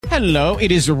Hello,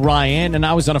 it is Ryan, and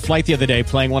I was on a flight the other day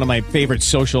playing one of my favorite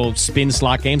social spin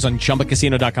slot games on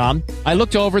ChumbaCasino.com. I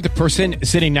looked over at the person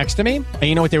sitting next to me, and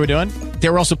you know what they were doing? They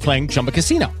were also playing Chumba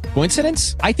Casino.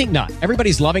 Coincidence? I think not.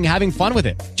 Everybody's loving having fun with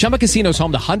it. Chumba Casino is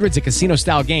home to hundreds of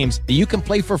casino-style games that you can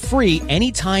play for free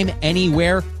anytime,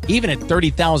 anywhere, even at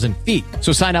 30,000 feet.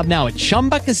 So sign up now at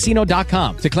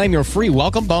ChumbaCasino.com to claim your free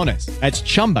welcome bonus. That's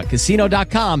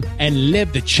ChumbaCasino.com and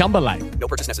live the Chumba life. No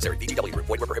purchase necessary. VGW. Void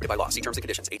where prohibited by law. See terms and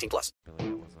conditions. 18+.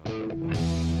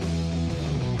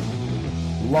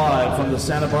 Live from the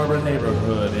Santa Barbara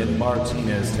neighborhood in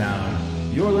Martinez Town,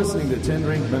 you're listening to 10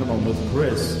 Drink Minimum with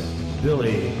Chris,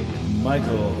 Billy,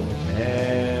 Michael,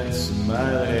 and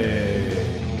Smiley.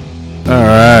 All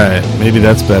right, maybe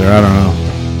that's better. I don't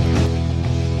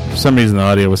know. For some reason, the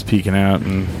audio was peaking out,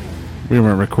 and we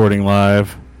weren't recording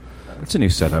live. It's a new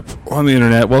setup On the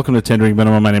internet. Welcome to 10 Drink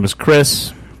Minimum. My name is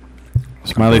Chris.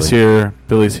 Smiley's here.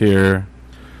 Billy's here.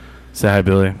 Say hi,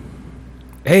 Billy.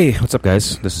 Hey, what's up,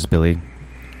 guys? This is Billy.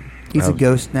 He's a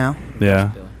ghost now.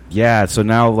 Yeah. Yeah, so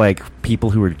now, like, people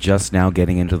who are just now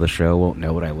getting into the show won't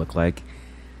know what I look like.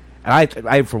 And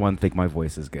I for one, think my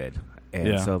voice is good.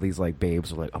 And so these, like,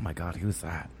 babes are like, oh, my God, who's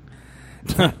that?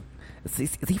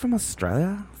 Is he from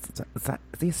Australia?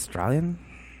 Is he Australian?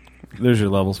 There's your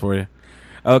levels for you.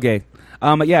 Okay.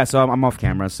 Yeah, so I'm off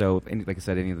camera, so like I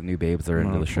said, any of the new babes that are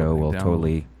into the show will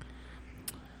totally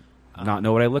not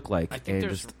know what I look like. I think and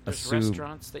there's assume.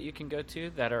 restaurants that you can go to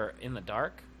that are in the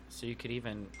dark, so you could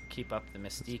even keep up the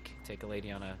mystique, take a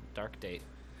lady on a dark date.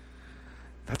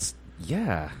 That's,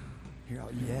 yeah. Yeah.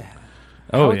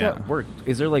 Oh, How would yeah. that work?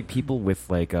 Is there, like, people with,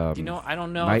 like, I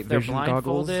don't know night if they're vision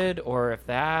blindfolded or if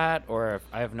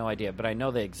I have no idea, but I know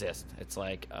they exist. It's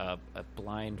like a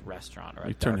blind restaurant or a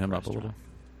You turn dark him up a restaurant. little.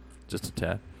 Just a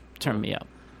tad. Turn me up.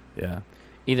 Yeah.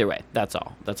 Either way, that's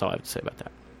all. That's all I have to say about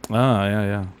that. Oh,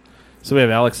 yeah. So we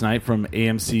have Alex Knight from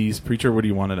AMC's Preacher. What do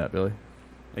you want it at, Billy?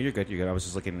 No, you're good. You're good. I was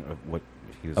just looking at what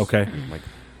he was Okay. like.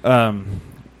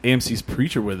 AMC's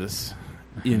Preacher with us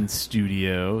in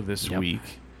studio this Yep.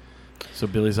 week. So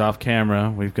Billy's off camera.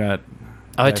 We've got...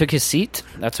 Oh, I took his seat?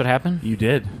 That's what happened? You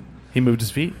did. He moved his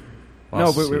feet. No,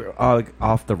 Lost but his we seat. were,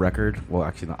 off the record. Well,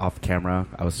 actually, not off camera.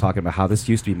 I was talking about how this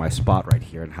used to be my spot right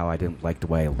here, and how I didn't like the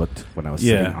way I looked when I was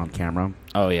sitting on camera.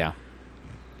 Oh, yeah.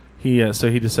 So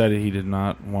he decided he did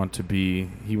not want to be...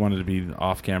 He wanted to be the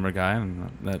off-camera guy. And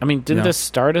that, I mean, didn't this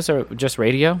start as just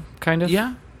radio, kind of?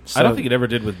 Yeah. So, I don't think it ever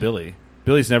did with Billy.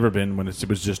 Billy's never been when it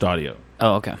was just audio.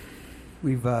 Oh, okay.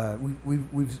 We've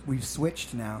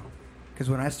switched now, because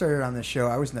when I started on this show,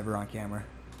 I was never on camera.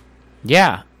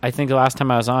 Yeah, I think the last time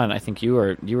I was on, I think you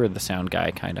were the sound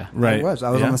guy, kind of. Right. I was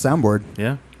on the soundboard.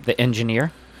 Yeah. The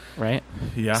engineer, right?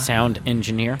 Yeah. Sound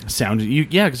engineer.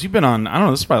 Yeah, because you've been on, I don't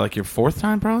know, this is probably like your fourth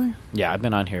time, probably? Yeah, I've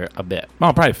been on here a bit.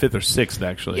 Well, probably fifth or sixth,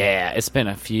 actually. Yeah, it's been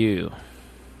a few.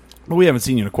 But we haven't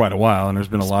seen you in quite a while, and there's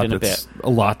been a lot been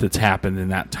a that's happened in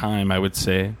that time, I would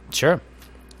say. Sure.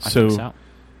 I So, think so.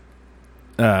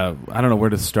 I don't know where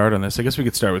to start on this. I guess we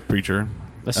could start with Preacher.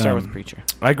 Let's start with Preacher.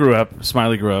 I grew up,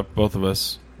 Smiley grew up, both of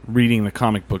us, reading the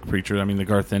comic book Preacher. I mean, the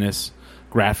Garth Ennis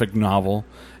graphic novel.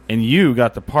 And you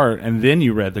got the part, and then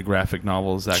you read the graphic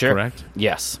novel. Is that correct?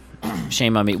 Yes.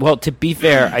 Shame on me. Well, to be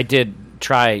fair, I did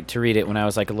try to read it when I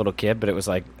was like a little kid, but it was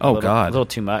like a little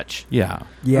too much. Yeah.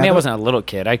 I mean, I wasn't a little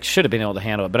kid. I should have been able to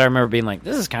handle it, but I remember being like,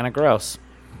 this is kind of gross.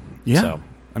 Yeah. So,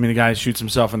 I mean, the guy shoots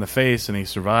himself in the face, and he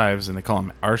survives, and they call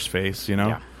him Arseface, you know?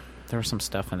 yeah. There was some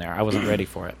stuff in there. I wasn't ready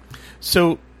for it.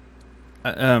 So,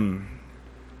 when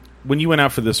you went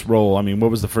out for this role, I mean,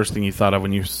 what was the first thing you thought of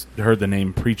when you heard the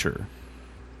name Preacher?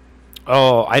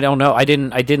 Oh, I don't know. I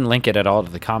didn't link it at all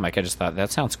to the comic. I just thought,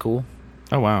 that sounds cool.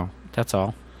 Oh, wow. That's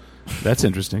all. That's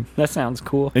interesting. That sounds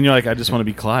cool. And you're like, I just want to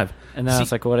be Clive. And then I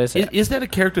was like, what is it? Is that a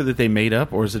character that they made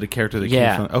up, or is it a character that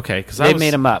Yeah. came from... Okay, because they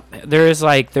made him up. There is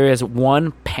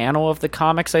one panel of the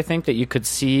comics, I think, that you could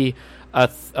see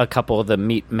a couple of the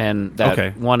meat men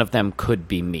that one of them could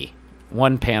be me.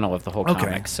 One panel of the whole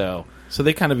comic. So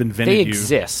they kind of invented they you.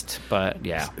 exist, but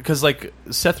yeah. Because, like,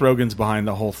 Seth Rogen's behind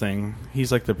the whole thing.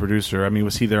 He's, like, the producer. I mean,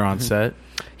 was he there on set?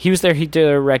 He was there. He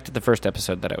directed the first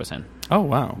episode that I was in. Oh,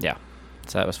 wow. Yeah.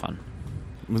 So that was fun.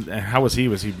 How was he?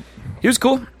 He was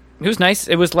cool. He was nice.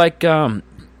 It was like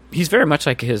he's very much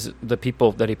like the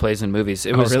people that he plays in movies.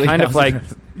 It was really? kind of like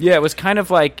it was kind of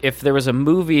like if there was a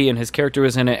movie and his character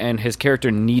was in it and his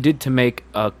character needed to make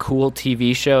a cool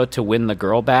TV show to win the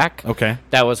girl back. Okay.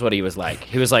 That was what he was like.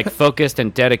 He was like focused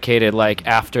and dedicated like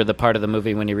after the part of the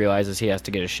movie when he realizes he has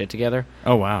to get his shit together.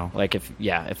 Oh, wow. Like if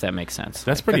that makes sense.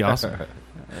 That's pretty awesome.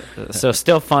 So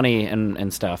still funny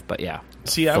and stuff, but yeah.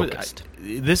 See,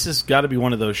 this has got to be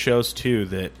one of those shows too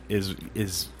that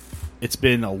is it's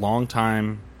been a long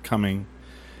time coming.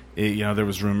 There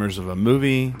was rumors of a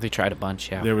movie. They tried a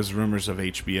bunch, yeah. There was rumors of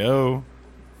HBO.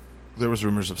 There was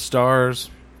rumors of Starz.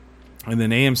 And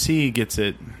then AMC gets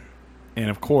it,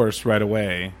 and of course, right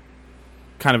away,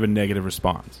 kind of a negative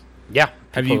response. Yeah.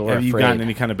 Have you gotten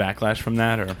any kind of backlash from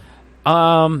that, or?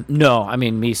 No, I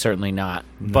mean, me certainly not.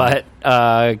 No. But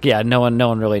yeah, no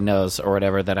one really knows or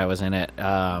whatever that I was in it.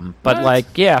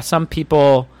 But some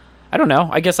people, I don't know.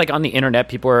 I guess on the internet,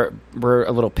 people were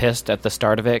a little pissed at the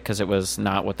start of it because it was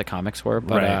not what the comics were.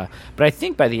 But but I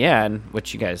think by the end,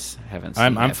 which you guys haven't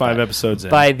seen, I'm 5 episodes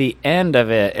in. By the end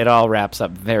of it, it all wraps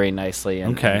up very nicely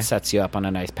and sets you up on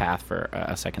a nice path for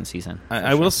a second season.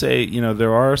 I will say,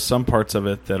 there are some parts of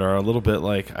it that are a little bit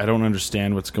I don't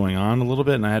understand what's going on a little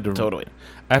bit, and I had to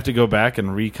I have to go back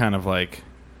and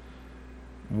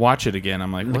watch it again.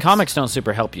 I'm like, the comics don't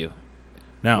super help you.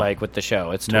 No. With the show.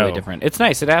 It's totally different. It's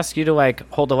nice. It asks you to,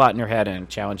 hold a lot in your head and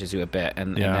challenges you a bit.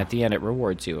 And at the end, it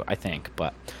rewards you, I think.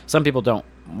 But some people don't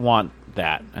want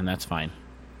that, and that's fine.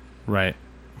 Right.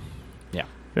 Yeah.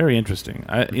 Very interesting.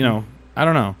 I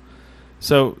don't know.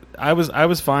 So I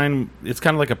was fine. It's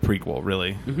kind of like a prequel,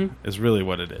 really, is really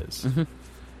what it is. Mm-hmm.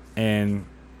 And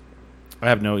I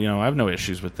have no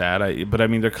issues with that. But I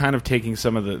mean, they're kind of taking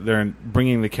they're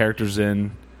bringing the characters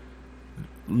in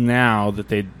now that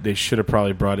they should have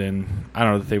probably brought in. I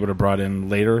don't know, that they would have brought in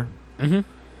later,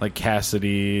 like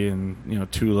Cassidy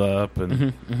and Tulip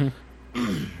and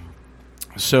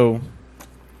So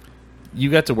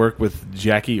you got to work with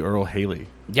Jackie Earle Haley.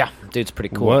 Yeah, dude's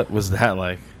pretty cool. What was that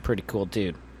like? Pretty cool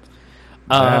dude.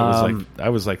 I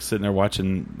was sitting there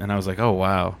watching, and I was like, oh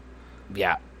wow,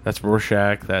 yeah, that's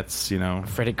Rorschach. That's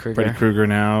Freddy Krueger. Freddy Krueger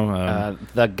now.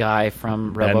 The guy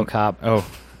from RoboCop.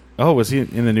 Oh, was he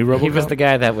in the new RoboCop? He was the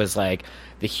guy that was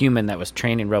the human that was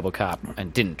training RoboCop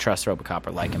and didn't trust RoboCop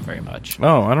or like him very much.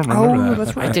 Oh, I don't remember that.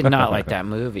 That's right. I did not like that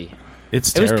movie.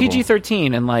 It was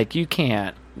PG-13, and you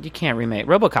can't remake.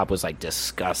 RoboCop was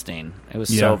disgusting. It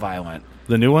was so violent.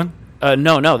 The new one?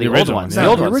 No, the old ones. Yeah. The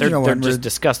old the ones. They're one just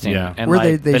disgusting. Yeah. And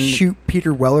where they shoot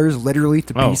Peter Wellers literally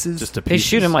to pieces. Just to pieces. They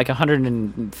shoot him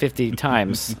 150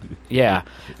 times. Yeah.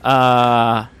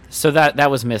 So that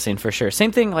was missing for sure.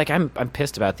 Same thing. I'm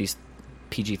pissed about these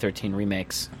PG-13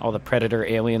 remakes. All the Predator,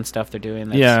 Alien stuff they're doing.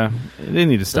 They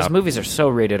need to stop. Those movies are so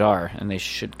rated R, and they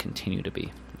should continue to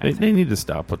be. They need to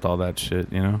stop with all that shit.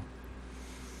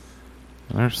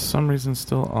 There's some reason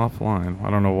still offline. I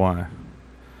don't know why.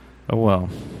 Oh well.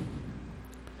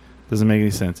 Doesn't make any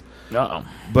sense. Uh-oh.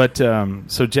 But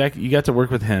so Jack, you got to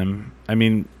work with him. I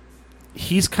mean,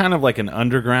 he's kind of like an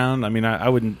underground. I mean, I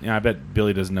wouldn't. I bet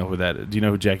Billy doesn't know who that is. Do you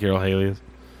know who Jackie Earle Haley is?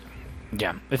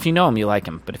 Yeah. If you know him, you like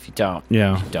him. But if you don't,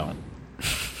 you don't.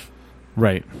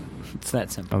 Right. It's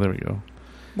that simple. Oh, there we go.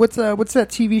 What's that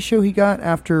TV show he got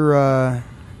after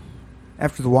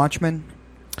The Watchmen?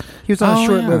 He was on a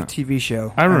short-lived TV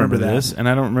show. I remember this, and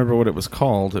I don't remember what it was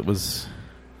called. It was.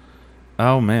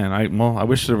 Oh man, I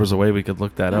wish there was a way we could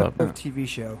look that up. TV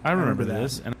show. I remember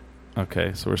this. And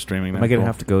okay, so we're streaming that. Am I going to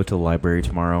have to go to the library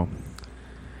tomorrow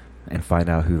and find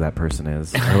out who that person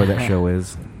is or what that show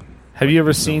is? Have you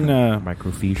ever seen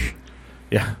Microfiche?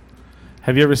 Yeah.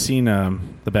 Have you ever seen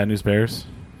the Bad News Bears?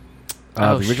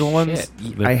 The original ones?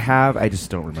 I have. I just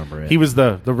don't remember it. He was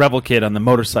the rebel kid on the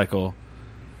motorcycle.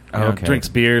 Drinks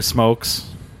beer, smokes.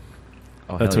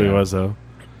 That's who he was, though.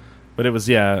 But it was,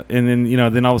 and then,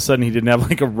 then all of a sudden he didn't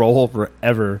have, a role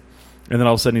forever. And then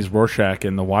all of a sudden he's Rorschach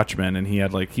in The Watchmen, and he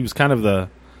had, he was kind of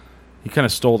he kind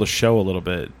of stole the show a little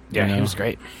bit. Yeah, he was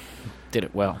great. Did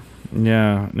it well.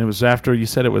 Yeah, and it was after, you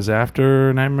said it was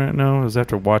after Nightmare? No, it was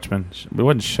after Watchmen. It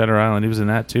wasn't Shutter Island. He was in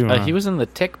that, too. He was in the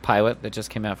Tick pilot that just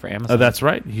came out for Amazon. Oh, that's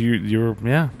right. You were,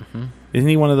 yeah. Mm-hmm. Isn't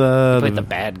he one of the... He played the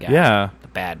bad guy. Yeah. The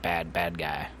bad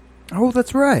guy. Oh,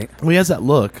 that's right. Well, he has that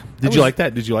look. Did you like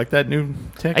that? Did you like that new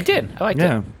Tick? I did. I liked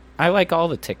it. I like all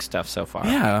the Tick stuff so far.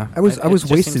 Yeah. I was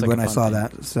wasted when I saw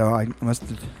that, so I must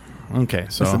have... Okay,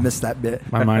 so... Must have missed that bit.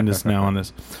 My mind is now on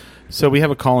this. So we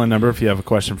have a call-in number if you have a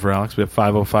question for Alex. We have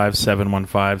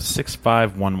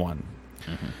 505-715-6511. Mm-hmm.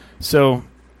 So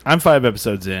I'm 5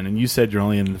 episodes in, and you said you're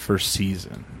only in the first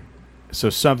season. So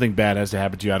something bad has to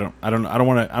happen to you. I don't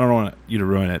want you to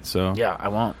ruin it. So yeah, I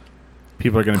won't.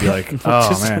 People are going to be like,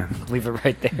 "Oh man, leave it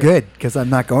right there." Good, because I'm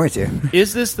not going to.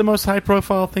 Is this the most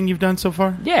high-profile thing you've done so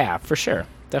far? Yeah, for sure,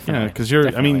 definitely. Yeah, because you're.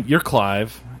 Definitely. I mean, you're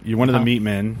Clive. You're one of the meat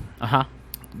men.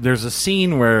 There's a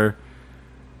scene where.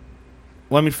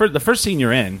 Well, I mean, for the first scene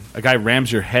you're in, a guy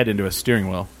rams your head into a steering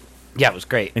wheel. Yeah, it was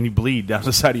great. And you bleed down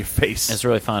the side of your face. It's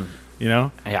really fun.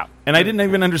 Yeah. And I didn't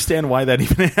even understand why that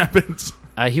even happens.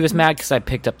 He was mad because I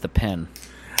picked up the pen.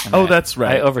 Oh, that's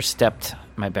right. I overstepped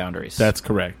my boundaries. That's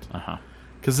correct.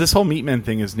 Because this whole Meatmen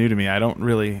thing is new to me. I don't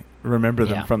really remember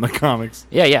them from the comics.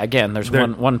 Yeah. Again, there's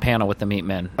one panel with the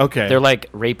Meatmen. Okay. They're like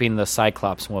raping the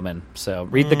Cyclops woman. So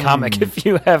read the comic if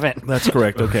you haven't. That's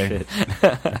correct. Okay.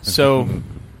 So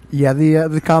Yeah,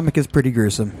 the comic is pretty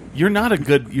gruesome. you're not a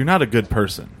good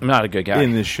person I'm not a good guy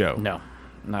in this show. No,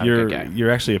 not You're a good guy.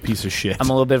 you're actually a piece of shit. I'm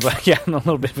a little bit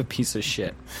of a piece of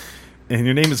shit. And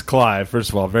your name is Clive. First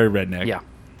of all, very redneck. Yeah.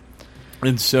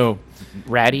 And so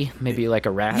Ratty, maybe like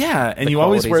a rat. yeah, and The you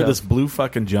always qualities wear of- this blue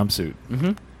fucking jumpsuit.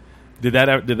 Mm-hmm. Did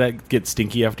that get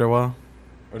stinky after a while,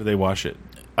 or did they wash it?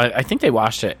 I think they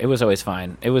washed it. It was always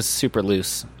fine. It was super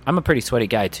loose. I'm a pretty sweaty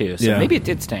guy too, so Yeah. maybe it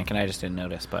did stink and I just didn't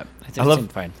notice. But it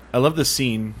seemed fine. I love the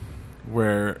scene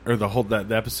where, or the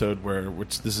episode where,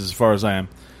 which this is as far as I am.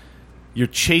 You're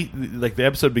like the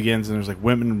episode begins and there's like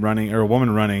women running or a woman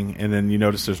running, and then you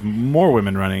notice there's more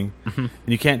women running, and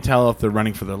you can't tell if they're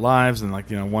running for their lives. And like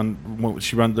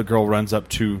the girl runs up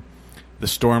to the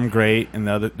storm grate, and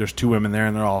there's two women there,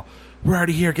 and they're all, "We're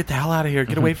already here. Get the hell out of here.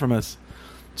 Get away from us."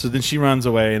 So then she runs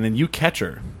away, and then you catch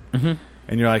her, and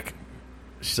you're like,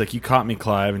 she's like, "You caught me,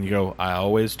 Clive," and you go, "I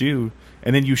always do,"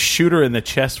 and then you shoot her in the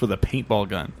chest with a paintball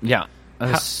gun. Yeah, it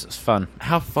was fun.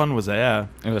 How fun was that?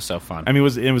 Yeah. It was so fun. I mean,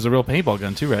 it was a real paintball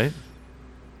gun too, right?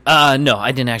 No,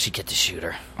 I didn't actually get to shoot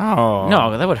her. Oh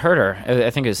No, that would hurt her. I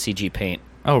think it was CG paint.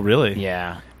 Oh really?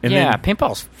 Yeah. And yeah, then-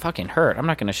 paintballs fucking hurt. I'm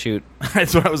not going to shoot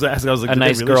That's what I was asking. I was like, a did they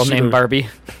nice really girl shoot named her? Barbie.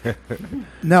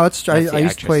 No, I That's the used to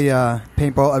actress. play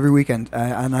paintball every weekend,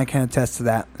 and I can attest to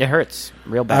that. It hurts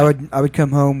real bad. I would come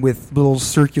home with little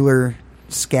circular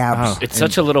scabs. Oh. It's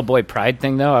such a little boy pride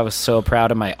thing, though. I was so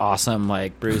proud of my awesome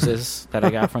bruises that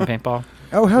I got from paintball.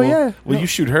 Oh hell yeah! Well, No. you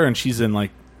shoot her, and she's in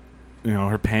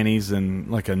her panties and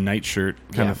like a nightshirt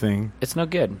kind Yeah. of thing. It's no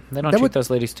good. They don't That treat would-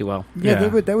 those ladies too well. Yeah,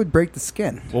 Yeah. that would break the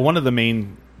skin. Well, one of the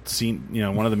main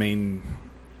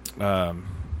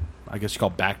I guess you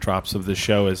call backdrops of this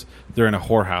show is they're in a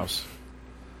whorehouse,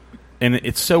 and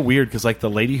it's so weird because like the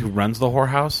lady who runs the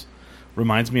whorehouse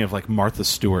reminds me of like Martha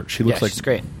Stewart. She looks like she's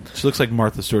great. She looks like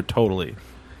Martha Stewart totally.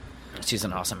 She's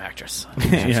an awesome actress.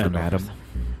 Yeah. The madam.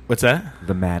 What's that?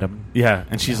 The madam. Yeah,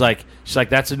 and she's like,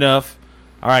 that's enough.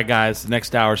 All right, guys, the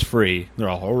next hour's free. They're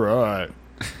all right.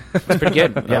 It's pretty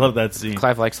good. I love that scene.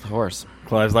 Clive likes the horse.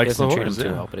 Clive He likes the doesn't treat horse. him too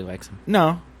Yeah. well, but he likes him.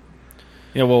 No.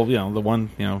 Yeah, well, the one,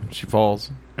 she falls.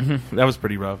 That was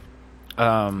pretty rough.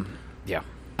 Yeah.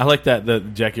 I like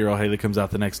that Jackie Earl Haley comes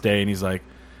out the next day and he's like,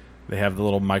 they have the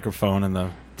little microphone and the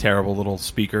terrible little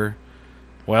speaker.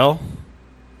 Well,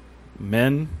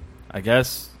 men, I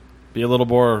guess, be a little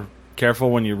more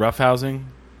careful when you're roughhousing,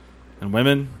 and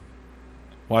women,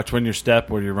 watch when you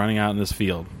step or you're running out in this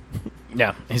field.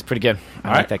 Yeah, he's pretty good. I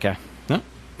All like right. that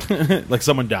guy. Like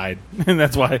someone died, and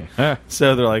that's why.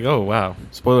 So they're like, "Oh wow,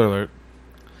 spoiler alert!"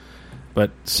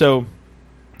 But so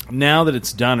now that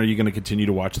it's done, are you going to continue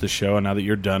to watch the show? And now that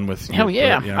you're done with, Hell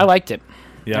yeah. I liked it.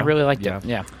 Yeah. I really liked Yeah. it.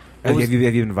 Yeah. Have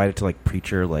you invited to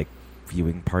preacher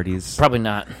viewing parties Probably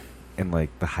not. in the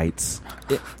Heights?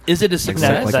 Is it a Like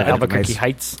success? like the a Albuquerque nice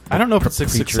Heights. I don't know if it's a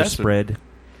preacher success. spread?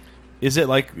 Is it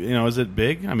is it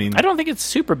big? I mean, I don't think it's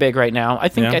super big right now. I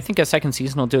think Yeah. a second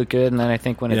season will do it good, and then I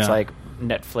think when it's Yeah.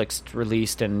 Netflix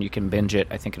released and you can binge it,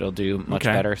 I think it'll do much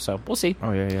Okay. better. So we'll see.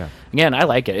 Oh yeah. Again, I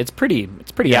like it. It's pretty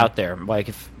Yeah. out there.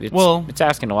 If it's Well- it's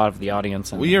asking a lot of the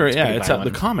audience. And Well, it's pretty the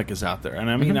violent. comic is out there, and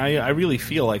I mean, I really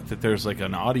feel like that there's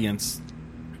an audience,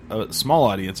 a small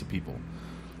audience of people,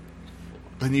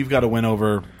 and you've got to win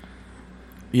over,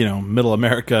 middle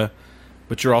America,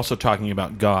 but you're also talking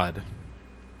about God.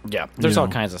 Yeah, there's you all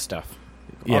know. kinds of stuff.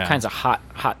 Yeah. All kinds of hot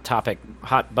topic,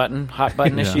 hot button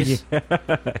issues.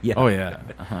 Yeah. Oh yeah.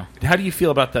 How do you feel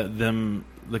about the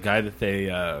guy that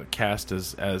they cast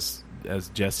as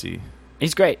Jesse?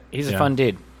 He's great. He's a Yeah. fun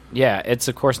dude. Yeah, it's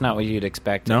of course not what you'd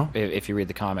expect. No? If you read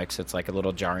the comics, it's a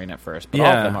little jarring at first, but all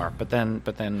of Yeah. them are. But then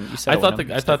you said I thought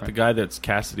the guy that's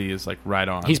Cassidy is right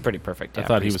on. he's pretty perfect. I Yeah,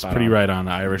 thought he was spot pretty on. right on.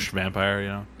 Irish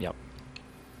vampire, Yep.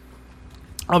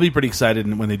 I'll be pretty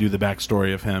excited when they do the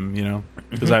backstory of him,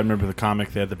 because I remember the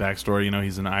comic. They had the backstory.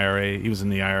 He's an IRA. He was in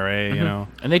the IRA.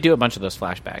 And they do a bunch of those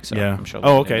flashbacks. So Yeah. I'm sure. they'll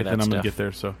Oh, get okay. into Then that I'm gonna stuff. get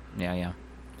there. So Yeah.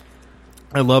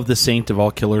 I love the Saint of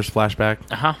All Killers flashback.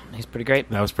 He's pretty great.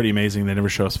 That was pretty amazing. They never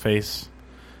show his face.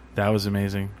 That was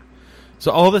amazing.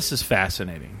 So all this is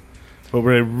fascinating. But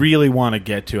what I really want to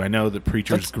get to, I know the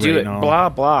Preacher's Let's great do it. and all. Blah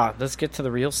blah. Let's get to the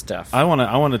real stuff. I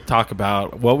want to talk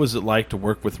about what was it like to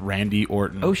work with Randy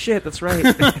Orton. Oh shit, that's right.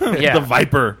 yeah, The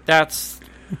Viper. That's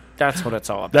what it's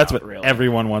all about. That's what really.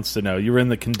 everyone wants to know. You were in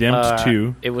the Condemned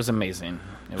 2. It was amazing.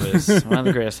 It was one of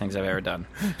the greatest things I've ever done.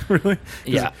 Really?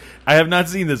 Yeah. I have not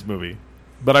seen this movie.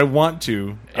 but I want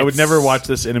to. I would never watch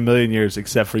this in a million years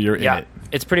except for you're in it.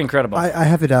 It's pretty incredible. I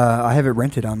have it. I have it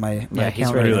rented on my account.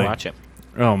 He's ready Really? to watch it.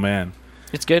 Oh man,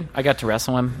 It's good. I got to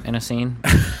wrestle him in a scene.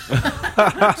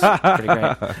 It's pretty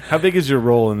great. how big is your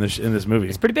role in this movie?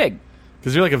 It's pretty big.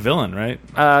 Because you're like a villain, right?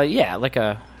 Yeah, like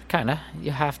a kind of.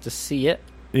 You have to see it.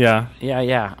 Yeah,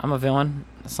 Yeah. I'm a villain,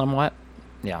 somewhat.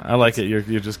 Yeah, I like it. You're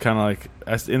just kind of like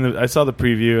I saw the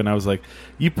preview and I was like,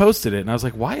 you posted it and I was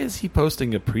like, why is he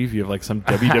posting a preview of like some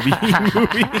WWE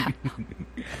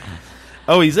movie?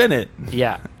 Oh, he's in it.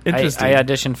 Yeah, Interesting. I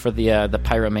auditioned for the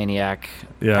pyromaniac,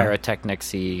 Yeah.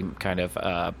 pyrotechnics-y kind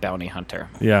of bounty hunter.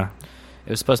 Yeah, It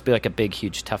was supposed to be like a big,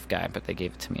 huge, tough guy, but they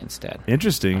gave it to me instead.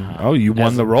 interesting. Oh, you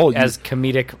won the role as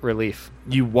comedic relief.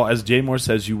 As Jay Moore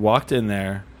says, you walked in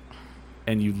there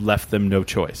and you left them no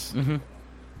choice. Mm-hmm.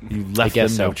 You left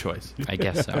them no choice. I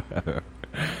guess so.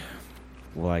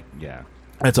 Like, yeah.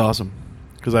 That's awesome.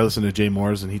 Because I listened to Jay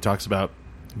Moore's and he talks about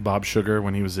Bob Sugar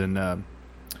when he was in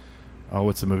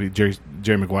what's the movie?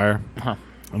 Jerry Maguire. Huh.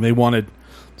 And they wanted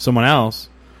someone else,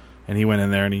 and he went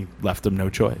in there and he left them no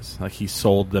choice. Like he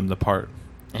sold them the part.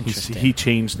 Interesting. He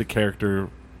changed the character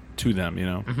to them. You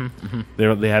know,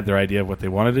 Mm-hmm. they had their idea of what they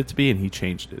wanted it to be, and he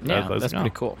changed it. Yeah, I was that's like,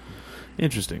 pretty oh, cool.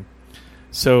 Interesting.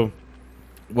 So,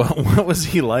 well, what was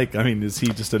he like? I mean, is he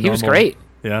just a normal? He was great.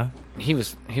 Yeah. He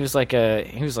was like a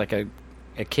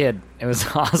kid. It was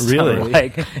awesome. Really?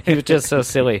 Like he was just so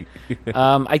silly.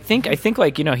 I think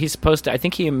like he's supposed to. I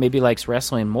think he maybe likes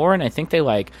wrestling more, and I think they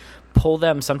like pull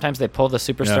them. Sometimes they pull the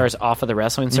superstars off of the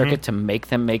wrestling circuit to make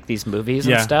them make these movies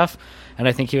and stuff. And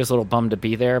I think he was a little bummed to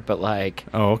be there, but like,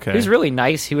 Oh, okay. he was really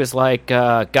nice. He was like,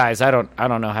 guys, I don't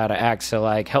know how to act, so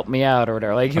like help me out or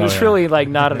whatever. Like he was really like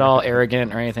not at all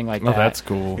arrogant or anything like Oh, that. that's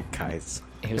cool. Guys.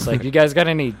 He was like, you guys got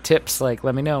any tips? Like,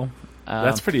 let me know.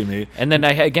 That's pretty amazing. And then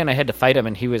I had to fight him,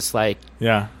 and he was like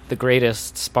Yeah. the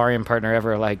greatest sparring partner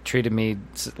ever. Like treated me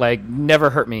like never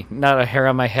hurt me, not a hair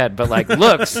on my head, but like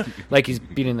looks like he's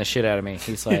beating the shit out of me.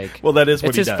 He's like, Well, that is what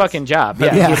it's he his does. fucking job.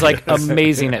 Yeah, Yeah. he's like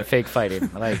amazing at fake fighting,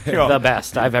 like Yeah. the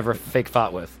best I've ever fake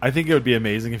fought with. I think it would be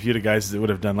amazing if you had guys that would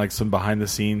have done like some behind the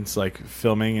scenes like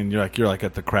filming, and you're like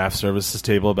at the craft services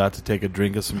table about to take a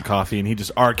drink of some coffee, and he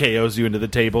just RKO's you into the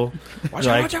table. Watch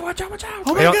out!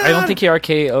 Oh my I don't God! think he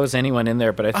RKO's anyone in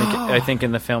there, but I think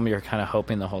in the film you're kind of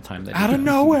hoping the whole time that he Out of does.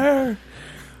 nowhere.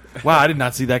 Wow, I did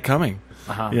not see that coming.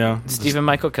 Uh-huh. Yeah, Stephen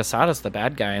Michael Casada's the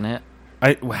bad guy in it.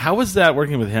 How was that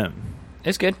working with him?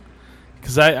 It's good.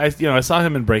 Because I saw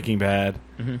him in Breaking Bad,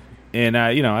 and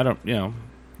I don't Do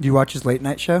you watch his late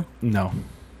night show? no,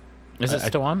 Is it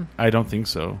still on? I don't think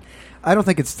so. I don't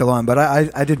think it's still on, but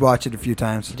I did watch it a few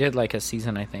times. He did like a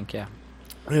season, I think. Yeah.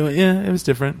 Yeah, it was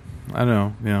different. I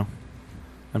don't know.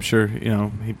 I'm sure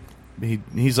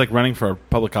he's like running for a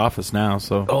public office now.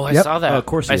 So Oh, I Yep. saw that. Oh, of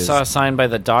course he I is. saw a sign by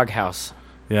the doghouse.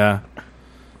 yeah.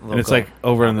 And it's Local. like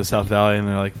over in the South Valley, and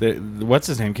they're like, what's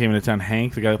his name came into town?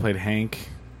 Hank, the guy that played Hank.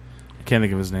 I can't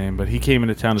think of his name, but he came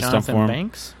into town to stump Jonathan for him.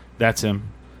 Banks. That's him.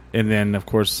 And then, of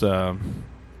course, Oh,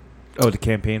 to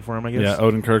campaign for him, I guess? yeah,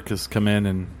 Odenkirk has come in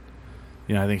and,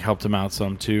 I think helped him out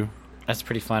some too. That's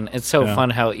pretty fun. It's so Yeah. fun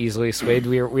how easily swayed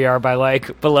we are by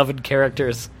like beloved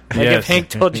characters. Like Yes. if Hank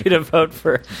told you to vote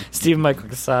for Stephen Michael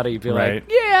Casada, you'd be Right. like,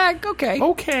 "Yeah, okay,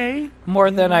 Okay.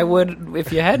 more than I would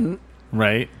if you hadn't."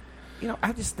 Right.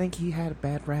 I just think he had a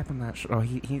bad rap on that show. Oh,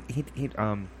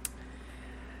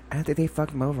 I think they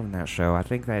fucked him over on that show. I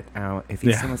think that if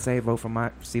he's Yeah. going to say vote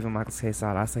for Stephen Michael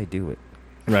Casada, I say do it.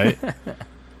 Right. I'm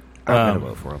going to Um,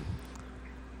 vote for him.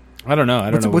 I don't know. I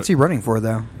don't know. What's he running for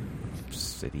though?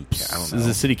 City, I don't know. Is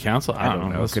it city council? I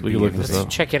don't know. Let's- Could we be can look anything. this Let's up.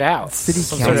 check it out. City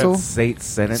Some council? State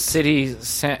Senate? City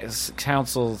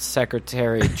Council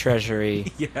Secretary,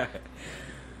 Treasury, Yeah.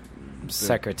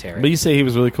 Secretary. But you say he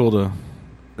was really cool to.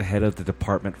 The head of the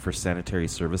Department for Sanitary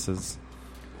Services.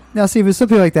 Now, see, if it's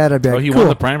something like that, I'd be Oh, like, he cool. won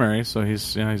the primary, so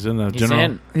he's in the He's general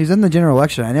in. He's in the general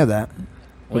election. I know that.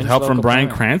 with Wins help from local Bryan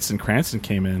primary. Cranston. Cranston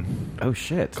came in, Oh,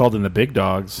 shit. called in the big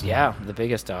dogs. Yeah, the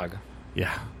biggest dog.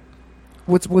 Yeah.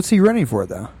 What's he running for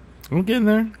though? I'm getting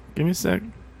there. Give me a sec.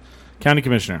 County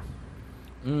Commissioner,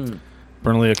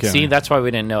 Bernalillo County. See, that's why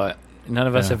we didn't know it. None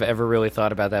of us Yeah. have ever really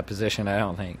thought about that position. I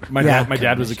don't think. my Yeah.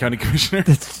 dad was a county commissioner.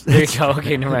 There you go.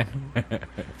 Okay, never mind.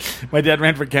 My dad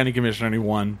ran for county commissioner and he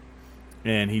won,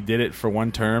 and he did it for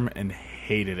one term and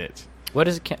hated it. What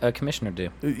does a commissioner do?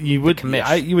 You would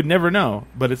commish. you would never know,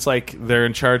 but it's like they're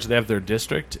in charge. They have their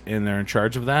district, and they're in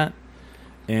charge of that,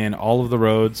 and all of the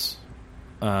roads,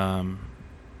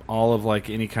 all of like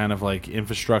any kind of like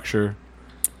infrastructure.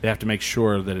 They have to make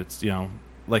sure that it's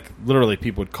like literally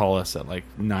people would call us at like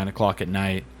 9:00 at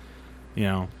night,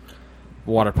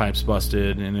 water pipes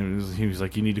busted, and he was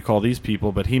like, you need to call these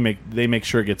people, but they make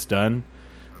sure it gets done.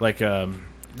 Like, That's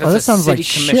that sounds city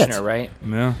like commissioner, shit. right?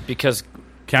 yeah, Because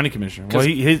county commissioner.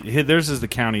 Well, theirs is the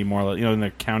county more, like, in the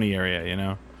county area,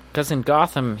 in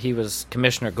Gotham he was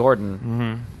Commissioner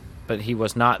Gordon, but he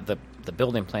was not the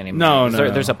building planning. No, man.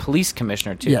 no. There's a police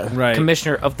commissioner too. Yeah. Right.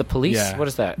 Commissioner of the police. Yeah. What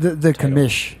is that? The title?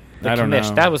 commish. The I don't commish.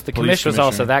 know. That was the Police commish was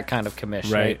also commissioner. that kind of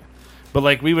commish, right? But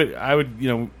like we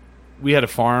had a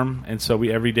farm, and so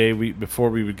every day before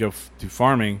we would go do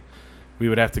farming, we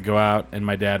would have to go out, and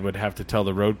my dad would have to tell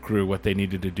the road crew what they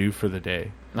needed to do for the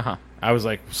day. Uh-huh. I was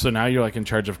like, so now you're like in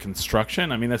charge of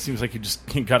construction? I mean, that seems like you just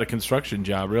got a construction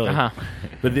job, really. Uh-huh.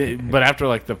 But after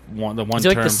like the one Is it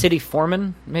like term, the city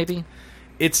foreman, maybe?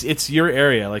 it's your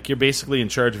area. Like you're basically in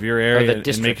charge of your Or area the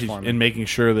district foreman. and making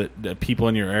sure that people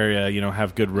in your area,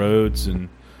 have good roads and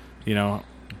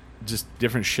just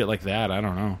different shit like that. I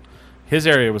don't know. His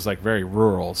area was like very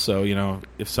rural, so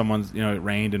if someone's it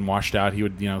rained and washed out, he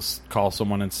would call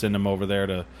someone and send them over there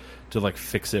to like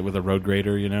fix it with a road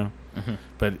grader, Mm-hmm.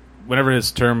 But whenever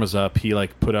his term was up, he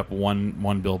like put up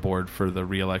one billboard for the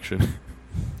re-election.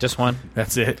 Just one?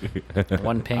 That's it.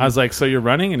 One ping? I was like, so you're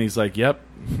running? And he's like, yep.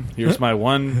 Here's my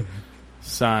one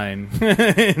sign.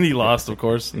 And he lost, of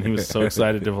course, and he was so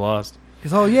excited to have lost.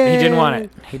 He's all, yeah. He didn't want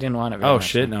it. He didn't want it very Oh much.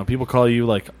 shit! No, people call you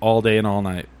like all day and all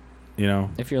night.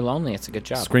 If you're lonely, it's a good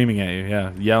job. Screaming at you,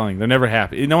 yeah, yelling. They're never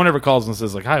happy. No one ever calls and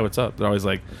says like, "Hi, what's up?" They're always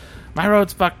like, "My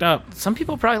road's fucked up." Some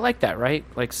people probably like that, right?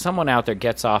 Like someone out there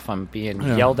gets off on being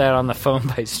Yeah. yelled at on the phone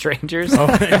by strangers. Oh,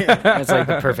 It's like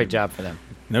the perfect job for them.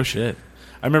 no shit.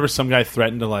 I remember some guy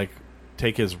threatened to like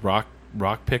take his rock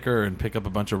picker and pick up a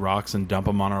bunch of rocks and dump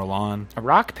them on our lawn. A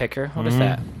rock picker? What is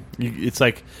that? It's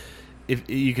like if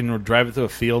you can drive it through a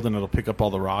field and it'll pick up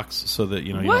all the rocks so that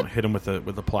you What? don't hit them with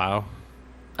a plow.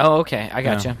 Oh, okay. I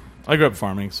got Yeah. you. I grew up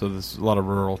farming, so there's a lot of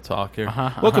rural talk here.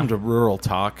 Uh-huh, Welcome to Rural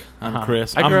Talk. I'm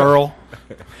Chris. I I'm grew up-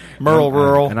 Merle.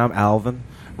 Rural. And I'm Alvin.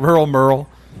 Merle.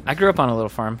 I grew up on a little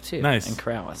farm too. Nice. In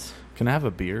Corrales. Can I have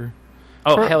a beer?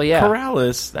 Oh, hell yeah.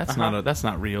 Corrales. That's that's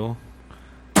not real.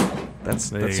 That's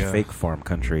There you go. fake farm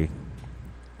country.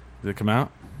 Did it come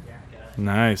out? Yeah.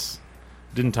 Nice.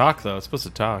 Didn't talk though. It's supposed to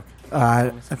talk. I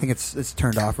think it's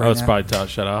turned off right Oh, it's now. probably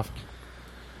shut off.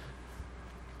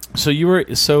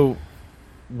 So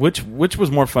which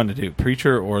was more fun to do,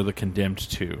 Preacher or The Condemned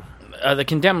 2? The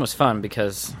Condemned was fun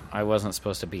because I wasn't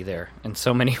supposed to be there in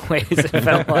so many ways. It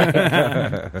felt like,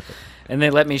 and they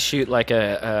let me shoot like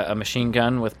a machine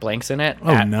gun with blanks in it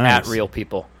at nice. real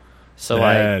people. So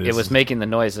That it is- was making the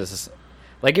noises.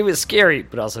 Like it was scary,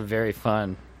 but also very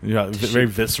fun. Yeah, very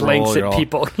visceral. Blanks You're at all,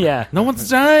 people. Yeah. No one's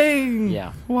dying.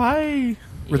 Yeah. Why?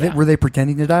 Were they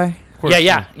pretending to die?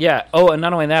 Yeah. Oh, and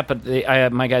not only that,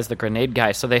 but my guy's the grenade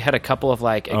guy, so they had a couple of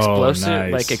like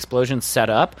nice. explosions set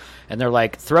up, and they're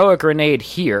like, throw a grenade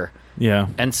here. Yeah.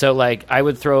 And so, like, I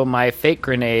would throw my fake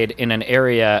grenade in an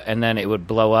area, and then it would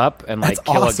blow up and like That's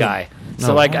kill awesome. a guy.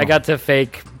 So, Oh, like, wow. I got to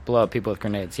fake blow up people with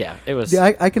grenades. Yeah, it was. Yeah,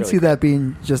 I can really see cool. that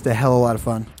being just a hell of a lot of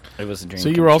fun. It was a dream. So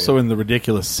you come were also true. in The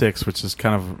Ridiculous Six, which is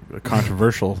kind of a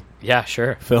controversial Yeah,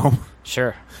 sure, film.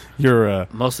 sure. You're a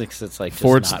Mostly because it's like just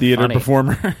Ford's not Theater funny.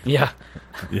 performer. Yeah,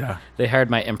 Yeah. they hired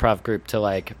my improv group to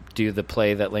like do the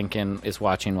play that Lincoln is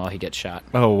watching while he gets shot.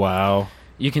 Oh wow.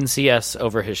 You can see us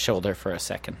over his shoulder for a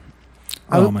second.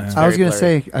 Oh, man. I was Very going to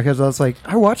say, because I was like,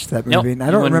 I watched that movie, Nope, and I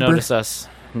you don't wouldn't remember. notice us.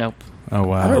 Nope. Oh I wow.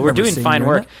 don't But we're remember doing seeing fine you in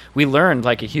work. it. We learned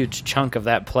like a huge chunk of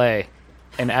that play,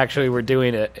 and actually we're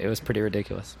doing it. It was pretty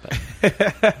ridiculous.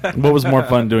 But. What was more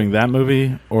fun, doing that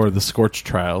movie or The Scorch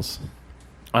Trials?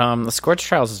 The Scorch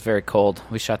Trials is very cold.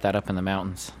 We shot that up in the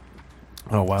mountains,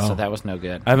 Oh wow. so that was no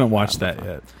good. I haven't watched that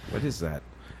yet. What is that?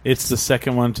 It's the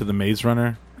second one to The Maze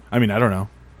Runner. I mean, I don't know.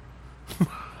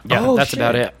 Yeah, Oh, that's shit.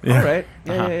 about it. Yeah. All right.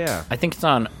 Yeah, Uh-huh. yeah. I think it's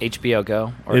on HBO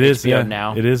Go or It is HBO yeah.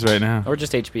 Now, It is right now. or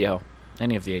just HBO.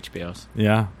 Any of the HBOs.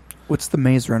 Yeah. What's the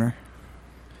Maze Runner?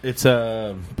 It's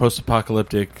a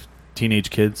post-apocalyptic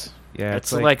teenage kids. Yeah,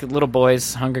 It's like little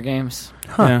boys' Hunger Games.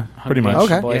 Yeah, pretty much.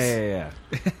 Hunger Okay. Boys. yeah.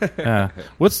 Yeah.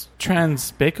 What's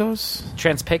Transpecos?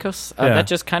 Transpecos. Yeah. That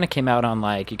just kind of came out on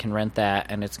like you can rent that,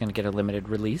 and it's going to get a limited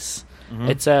release. Mm-hmm.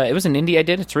 It was an indie I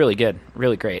did. It's really good,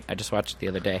 really great. I just watched it the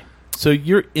other day. So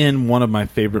you're in one of my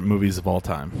favorite movies of all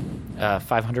time.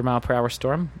 500 Mile Per Hour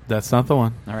Storm. That's not the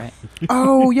one. All right.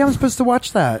 Oh, yeah, I'm supposed to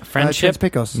watch that. Friendship?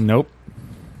 Picos. Nope.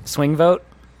 Swing Vote.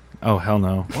 Oh hell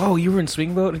no. Whoa, you were in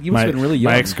Swing Vote? You must have been really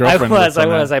young. My ex-girlfriend I on that.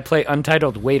 was. I play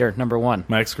Untitled Waiter #1.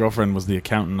 My ex-girlfriend was the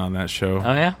accountant on that show.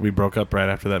 Oh, yeah? We broke up right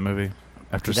after that movie.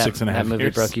 After That 6.5 that movie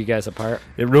years. broke you guys apart.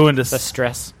 It ruined us. The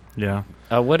stress. Yeah.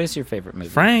 What is your favorite movie?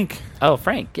 Frank. Oh,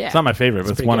 Frank. Yeah. It's not my favorite,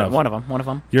 but it's pretty one good. of. One of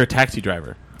them. You're a taxi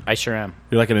driver. I sure am.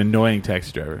 You're like an annoying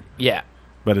taxi driver. Yeah.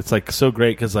 But it's like so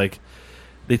great because like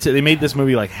they made this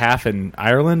movie like half in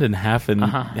Ireland and half in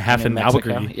Mexico.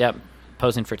 Albuquerque. Yep.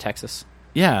 Posing for Texas.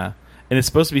 Yeah, and it's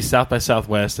supposed to be South by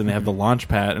Southwest, and they have the launch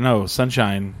pad. No,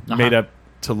 Sunshine made up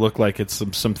to look like it's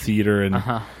some theater in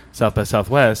South by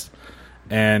Southwest,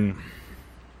 and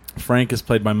Frank is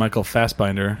played by Michael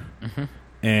Fassbinder,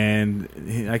 and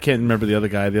I can't remember the other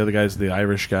guy. The other guy's the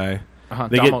Irish guy.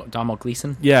 Donald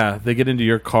Gleason. Yeah, they get into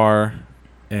your car,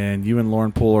 and you and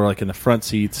Lauren Poole are like in the front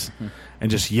seats, and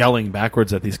just yelling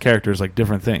backwards at these characters like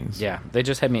different things. Yeah, they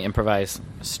just had me improvise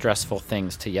stressful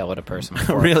things to yell at a person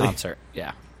before Really? a concert.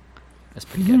 Yeah, that's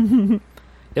pretty good.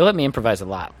 They let me improvise a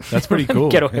lot. That's pretty cool.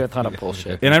 Get away with a ton of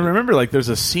bullshit. And I remember like there's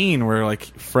a scene where like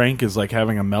Frank is like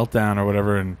having a meltdown or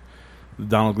whatever, and the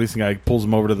Donald Gleason guy pulls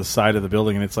him over to the side of the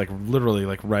building, and it's like literally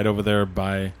like right over there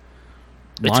by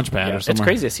Launchpad or something. It's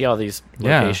crazy to see all these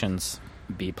locations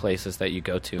be places that you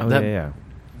go to. Oh, yeah.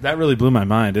 That really blew my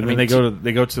mind. And then they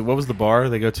go to what was the bar?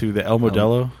 They go to the El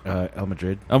Modelo, El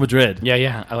Madrid. El Madrid.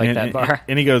 Yeah, I like that bar.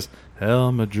 And he goes,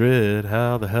 El Madrid,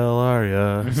 how the hell are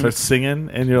ya? Starts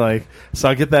singing, and you're like, so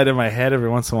I get that in my head every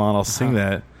once in a while, and I'll sing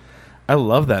that. I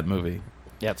love that movie.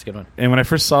 Yeah, it's a good one. And when I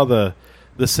first saw the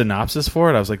synopsis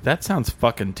for it, I was like, that sounds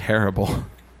fucking terrible.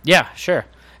 Yeah, sure.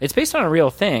 It's based on a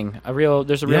real thing.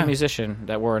 There's a real musician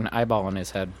that wore an eyeball on his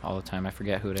head all the time. I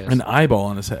forget who it is. An eyeball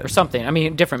on his head. Or something. I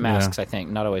mean, different masks, I think.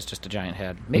 Not always just a giant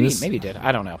head. Maybe he did.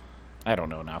 I don't know. I don't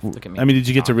know enough. Look at me. I mean, did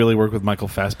you get to really work with Michael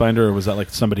Fassbinder, or was that like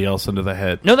somebody else under the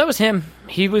head? No, that was him.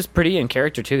 He was pretty in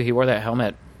character, too. He wore that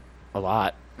helmet a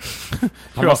lot. I'd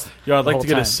like to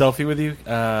get a selfie with you.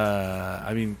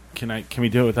 I mean, can we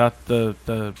do it without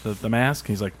the mask?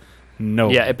 And he's like,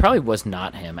 no. Yeah, it probably was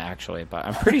not him, actually, but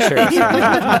I'm pretty sure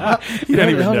it's you don't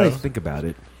even know. Think about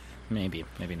it. Maybe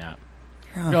not.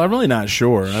 No, I'm really not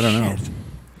sure. I don't know.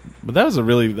 But that was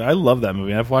I love that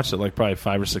movie. I've watched it like probably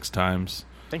 5 or 6 times.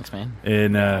 Thanks, man.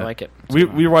 And I like it. We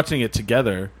were watching it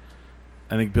together.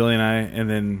 I think Billy and I, and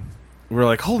then we were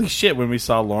like, holy shit, when we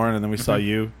saw Lauren and then we saw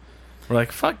you. We're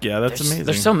like, fuck yeah, that's amazing.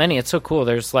 There's so many. It's so cool.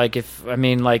 There's like,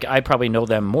 I probably know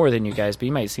them more than you guys, but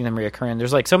you might see them reoccurring.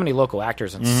 There's like so many local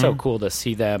actors, and it's so cool to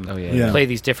see them play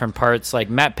these different parts. Like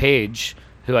Matt Page,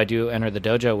 who I do enter the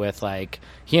dojo with, like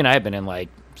he and I have been in like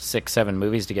 6-7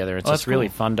 movies together. It's just really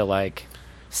fun to like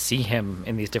see him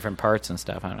in these different parts and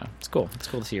stuff. I don't know. It's cool. It's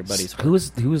cool to see your buddies. Who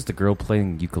was the girl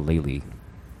playing ukulele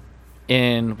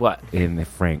in what? In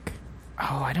Frank.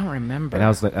 Oh, I don't remember.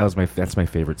 And that's my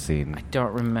favorite scene. I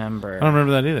don't remember. I don't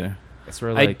remember that either. That's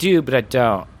where I do, but I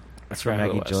don't. That's where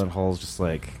Maggie Gyllenhaal's just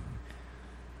like,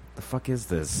 the fuck is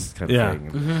this kind of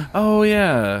thing? Mm-hmm. Oh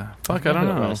yeah, fuck, I don't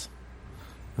know.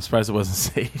 I'm surprised it wasn't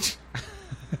Sage.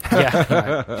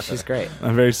 Yeah, she's great.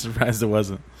 I'm very surprised it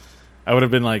wasn't. I would have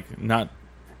been like not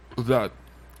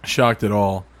shocked at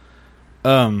all.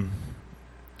 So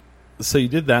you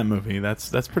did that movie.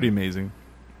 That's pretty amazing.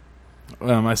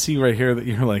 I see right here that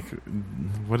you're like,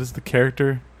 what is the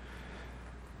character?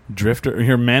 Drifter.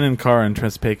 You're man in car in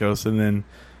Tres Pecos, and then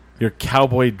you're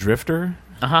Cowboy Drifter?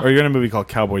 Or you're in a movie called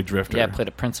Cowboy Drifter? Yeah, I played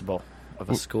a principal of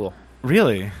a school.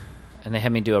 Really? And they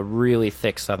had me do a really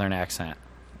thick Southern accent.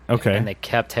 Okay. And they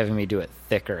kept having me do it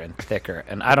thicker and thicker,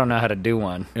 and I don't know how to do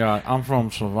one. Yeah, I'm from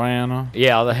Savannah.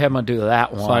 Yeah, they had me do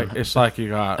that one. It's like you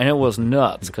got... And it was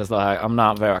nuts, because like, I'm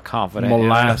not very confident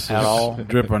molasses at all.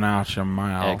 dripping out your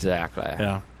mouth. Exactly.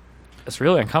 Yeah. It's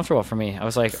really uncomfortable for me. I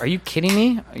was like, are you kidding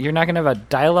me? You're not going to have a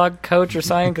dialogue coach or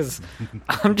something? Because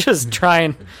I'm just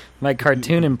trying my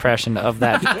cartoon impression of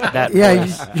that yeah,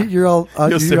 voice. you're all...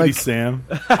 Yosemite like, Sam.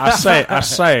 I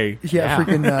say. Yeah,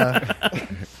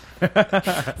 freaking...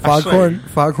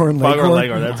 Foghorn Leghorn.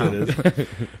 That's what it is.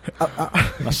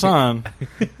 My son.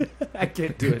 I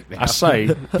can't do it now. I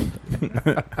say.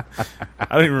 I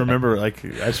don't even remember. Like, I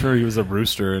just remember he was a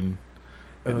rooster, and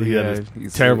he had a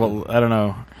terrible. I don't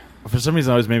know. For some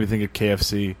reason, it always made me think of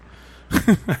KFC.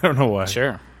 I don't know why.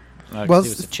 Sure. Well, he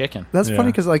was a chicken. That's funny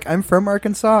because like I'm from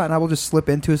Arkansas, and I will just slip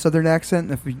into a Southern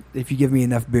accent if you give me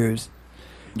enough booze,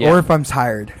 or if I'm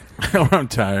tired. Or I'm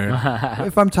tired.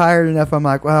 If I'm tired enough, I'm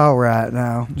like, well, right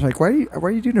now. It's like, why are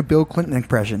you doing a Bill Clinton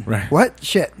impression? Right. What?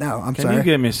 Shit. No, I'm sorry. Can you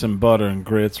give me some butter and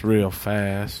grits real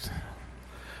fast?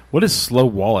 What is Slow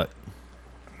Wallet?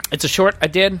 It's a short I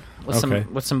did with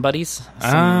some buddies,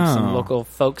 some local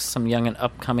folks, some young and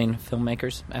upcoming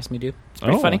filmmakers asked me to do. It's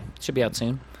pretty funny. It should be out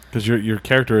soon. Because your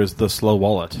character is the Slow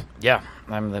Wallet. Yeah,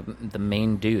 I'm the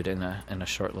main dude in a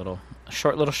short little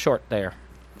short there.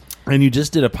 And you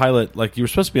just did a pilot, like you were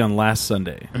supposed to be on last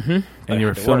Sunday, and you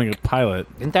were filming a pilot.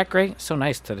 Isn't that great? So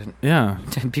nice to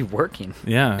be working.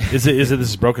 Yeah. Is it this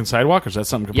is Broken Sidewalk, or is that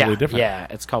something completely different? Yeah,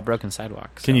 it's called Broken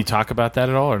Sidewalk. Can you talk about that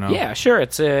at all, or no? Yeah, sure.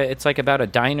 It's like about a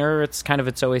diner. It's kind of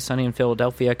It's Always Sunny in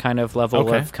Philadelphia kind of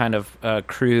level of kind of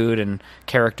crude and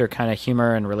character kind of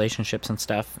humor and relationships and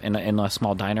stuff in a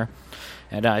small diner.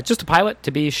 And it's just a pilot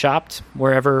to be shopped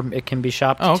wherever it can be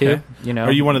shopped to. You know,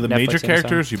 are you one of the Netflix, major Amazon.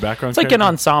 characters? You background? It's like an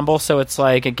ensemble, so it's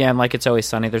like again, like It's Always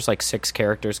Sunny. There's like 6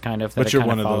 characters, kind of. That But you're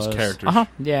one of follows. those characters.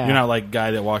 Yeah. You're not like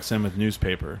guy that walks in with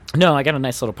newspaper. No, I got a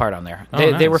nice little part on there. Oh,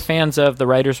 They nice. were fans of the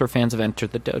writers were fans of Enter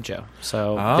the Dojo,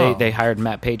 so they hired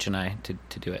Matt Page and I to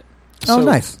do it. Oh,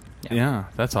 nice. Yeah,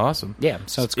 that's awesome. Yeah,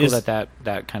 so it's cool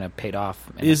that kind of paid off.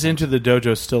 Is Into the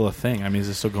Dojo still a thing? I mean, is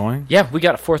it still going? Yeah, we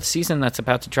got a 4th season that's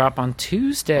about to drop on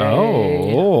Tuesday.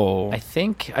 Oh. I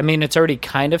think. I mean, it's already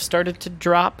kind of started to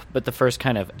drop, but the first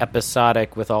kind of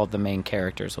episodic with all the main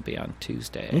characters will be on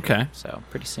Tuesday. Okay. So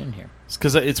pretty soon here.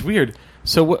 Because it's weird.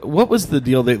 So what was the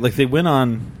deal? They went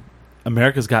on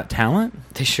America's Got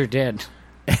Talent? They sure did.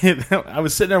 And I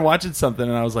was sitting there watching something,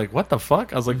 and I was like, what the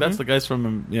fuck? I was like, that's the guys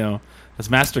from, that's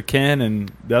Master Ken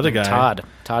and the other guy.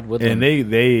 Todd Woodland.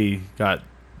 And they got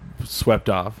swept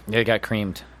off. They got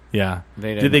creamed. Yeah.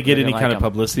 They Did they get didn't any like kind of him.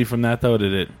 publicity from that, though?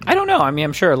 Did it? I don't know. I mean,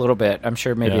 I'm sure a little bit. I'm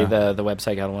sure maybe Yeah. the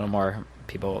website got a little more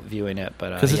people viewing it,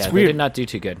 but 'Cause it's they weird. did not do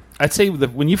too good. I'd say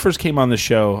that when you first came on the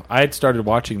show, I had started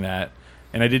watching that,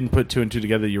 and I didn't put 2 and 2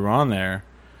 together. You were on there.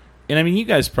 And, I mean, you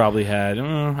guys probably had,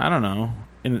 I don't know,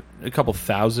 a couple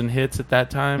thousand hits at that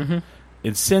time. Mm-hmm.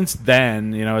 And since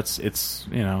then, it's It's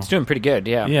doing pretty good,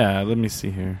 yeah. Yeah, let me see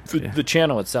here. The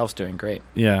channel itself's doing great.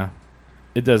 Yeah.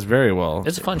 It does very well.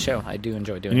 It's a fun show. I do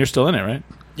enjoy doing And you're it. still in it, right?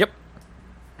 Yep.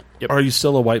 Are you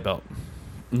still a white belt?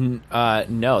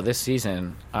 No, this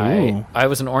season Ooh. I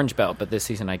was an orange belt, but this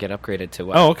season I get upgraded to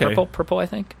what? Oh, okay. Purple, I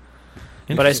think.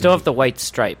 But I still have the white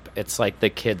stripe. It's like the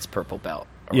kid's purple belt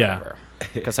or Yeah. whatever.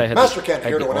 Because I had Master the, Ken I had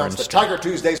here the to announce orange the stripe. Tiger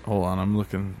Tuesdays. Hold on, I'm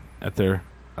looking at their...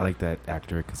 I like that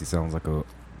actor because he sounds like a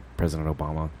President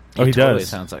Obama. Oh, he totally does.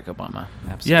 sounds like Obama.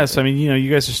 Absolutely. Yes, I mean,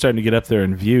 you guys are starting to get up there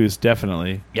in views,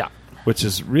 definitely. Yeah. Which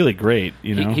is really great,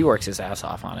 He works his ass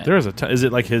off on it. There is is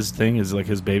it like his thing? Is it like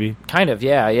his baby? Kind of,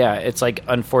 yeah. It's like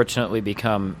unfortunately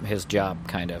become his job,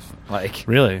 kind of. Like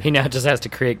Really? he now just has to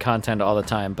create content all the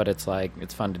time, but it's like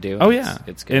it's fun to do. Oh yeah,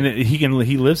 it's good. And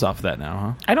he lives off that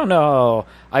now, huh? I don't know.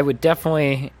 I would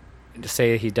definitely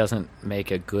say he doesn't make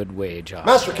a good wage off.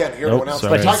 Master Ken here Nope, to announce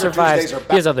sorry. the But he Tiger survives. Tuesdays are He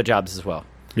back. has other jobs as well.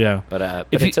 Yeah, But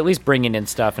If it's he- at least bringing in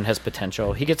stuff and has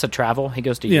potential. He gets to travel. He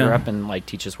goes to Yeah. Europe and like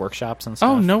teaches workshops and stuff.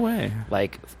 Oh no way!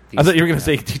 Like I thought you were going to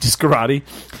say he teaches karate.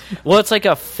 Well, it's like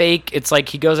a fake. It's like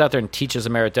he goes out there and teaches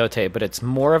Ameridote, but it's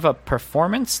more of a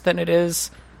performance than it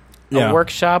is a Yeah.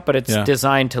 workshop. But it's Yeah.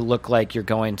 designed to look like you're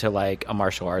going to like a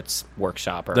martial arts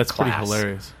workshop or That's class. pretty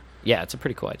hilarious. Yeah, it's a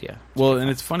pretty cool idea. Well, and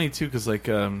it's funny too because like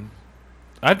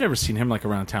I've never seen him like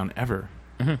around town ever.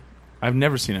 Mhm. I've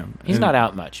never seen him. He's And- not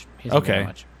out much. He's not Okay. out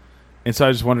much. And so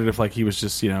I just wondered if like he was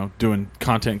just doing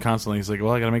content constantly. He's like,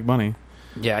 well, I got to make money.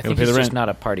 Yeah, I think pay he's the just rent. not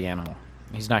a party animal.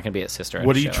 He's not going to be at Sister. Act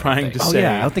What are you show, I don't trying think. to Oh say?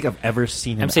 yeah, I don't think I've ever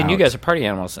seen him. I'm saying you out. guys are party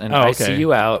animals, and Oh, I okay. see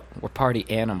you out. We're party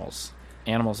animals.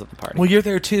 Animals at the party. Well, you're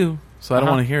there too, so I don't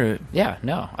Uh-huh. want to hear it. Yeah,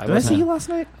 no. I Did I see wasn't. you last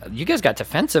night? You guys got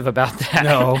defensive about that.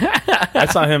 No, I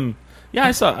saw him. Yeah,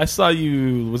 I saw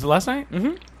you. Was it last night?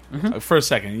 Mm-hmm. For a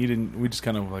second, you didn't. We just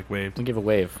kind of like waved. We give a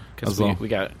wave because As well. we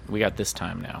got this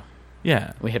time now.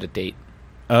 Yeah. We hit a date.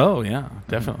 Oh yeah,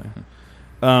 definitely.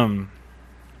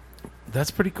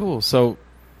 That's pretty cool. So,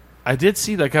 I did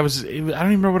see like I don't even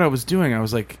remember what I was doing. I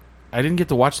was like, I didn't get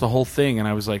to watch the whole thing, and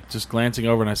I was like just glancing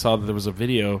over, and I saw that there was a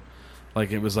video,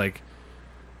 like it was like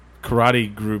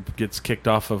karate group gets kicked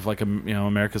off of like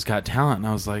America's Got Talent, and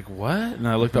I was like, what? And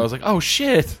I looked, I was like, oh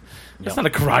shit, that's not a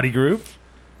karate group.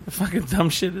 The fucking dumb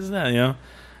shit is that, And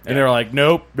they were like,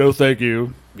 nope, no, thank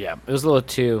you. Yeah, it was a little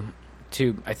too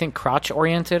I think crotch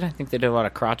oriented. I think they did a lot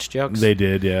of crotch jokes. They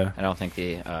did, yeah. I don't think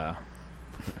the A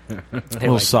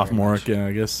little sophomoric, yeah,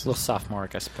 I guess. A little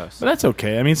sophomoric, I suppose. But that's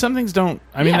okay. I mean, some things don't.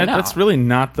 I mean, Yeah, no. that's really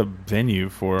not the venue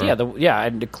for.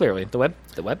 and clearly the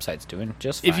website's doing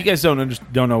just fine. If you guys don't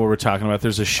know what we're talking about,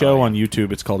 there's a show on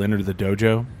YouTube. It's called Enter the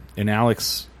Dojo, and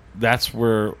Alex, that's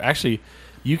where actually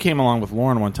you came along with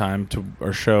Lauren one time to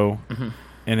our show,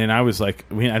 and then I was like,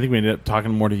 I think we ended up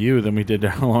talking more to you than we did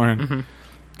to Lauren.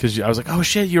 Because I was like, oh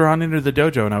shit, you're on Enter the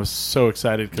Dojo, and I was so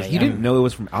excited because You didn't know it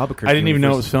was from Albuquerque. I didn't when even you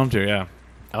know it first- was filmed here. Yeah,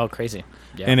 Oh, crazy.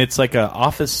 Yeah. and it's like a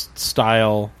office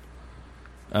style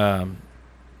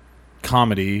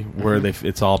comedy where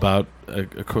it's all about a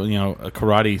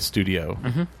karate studio,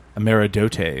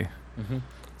 Ameridote.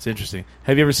 It's interesting.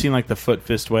 Have you ever seen like the Foot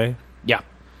Fist Way? Yeah,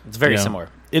 it's very Yeah. similar.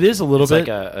 It is a little It's bit. like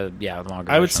a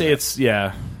longer. I would version say of it. it's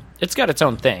It's got its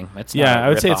own thing. It's Yeah, not a I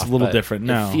would say it's ripoff, a little but different.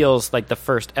 No. It feels like the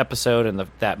first episode and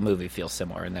that movie feels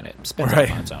similar, and then it spins Right.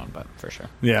 off on its own. But for sure,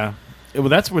 yeah. Well,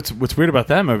 that's what's weird about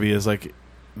that movie is like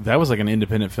that was like an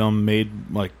independent film made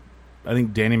like I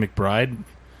think Danny McBride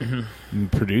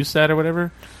produced that or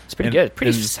whatever. it's pretty And- good.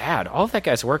 Pretty and- sad. All of that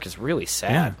guy's work is really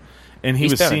sad. Yeah. And he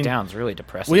He's was Down seen. and Down is really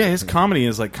depressing. Well, yeah, his comedy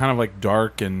is like kind of like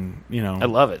dark and I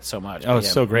love it so much. Oh, but it's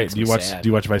yeah, so it great. makes Do you me watch? sad. Do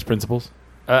you watch Vice Principals?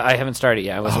 I haven't started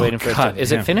yet. I was Oh, waiting for it God to. Is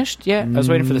damn. it finished yet? I was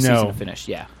waiting for the season No. to finish.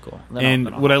 Yeah, cool.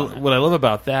 And what I love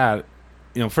about that,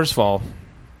 first of all,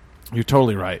 you're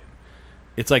totally right.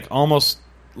 It's like almost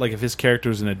like if his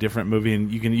character's in a different movie,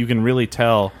 and you can really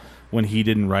tell when he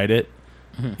didn't write it.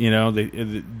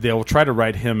 They'll try to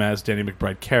write him as Danny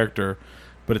McBride character,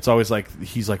 but it's always like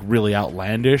he's like really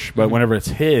outlandish. But whenever it's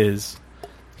his,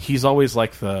 he's always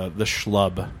like the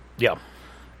schlub. Yeah.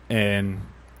 And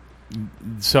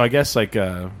so I guess like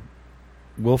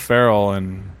Will Ferrell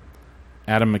and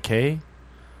Adam McKay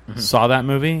saw that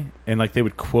movie and like they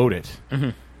would quote it,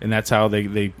 and that's how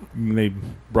they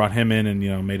brought him in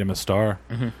and made him a star.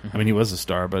 I mean, he was a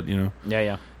star, but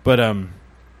Yeah. but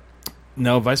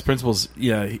no, Vice Principals.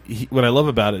 Yeah, what I love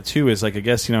about it too is like I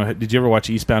guess did you ever watch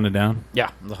Eastbound and Down?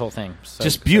 Yeah, the whole thing. So,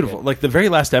 Just beautiful. So like the very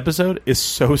last episode is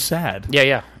so sad.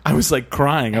 yeah. I was like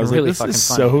crying. I And was really like, this fucking is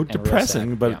funny so and real depressing.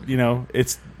 sad. But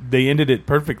Yeah. they ended it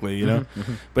perfectly.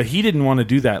 But he didn't want to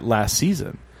do that last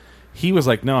season. He was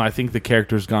like, no, I think the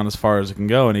character's gone as far as it can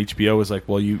go. And HBO was like,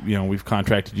 well, we've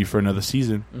contracted you for another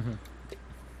season.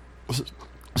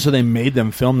 So they made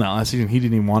them film that last season. He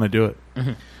didn't even want to do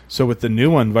it. So with the new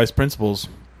one, Vice Principals,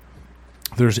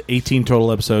 there's 18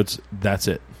 total episodes. That's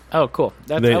it. Oh, cool.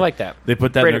 I like that. They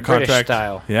put that in their British contract.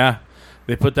 style. Yeah.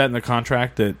 They put that in the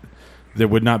contract that there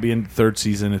would not be a third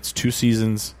season. It's 2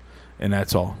 seasons, and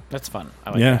that's all. That's fun.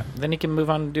 I like Yeah. that. Then you can move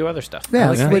on and do other stuff. Yeah,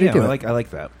 that's the way to do it. I like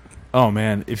that. Oh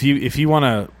man, if you want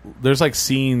to, there's like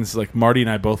scenes like Marty and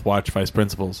I both watch Vice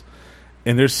Principals,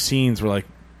 and there's scenes where like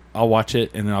I'll watch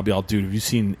it and then I'll be all, dude, have you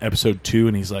seen episode 2?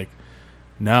 And he's like,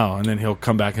 no, and then he'll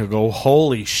come back and go,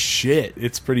 holy shit,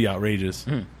 it's pretty outrageous.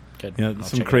 Good. I'll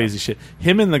Some check it crazy shit.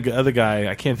 Him and the other guy,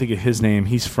 I can't think of his name.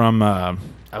 He's from out.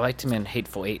 I liked him in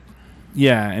Hateful Eight.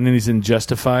 yeah, and then he's in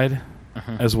Justified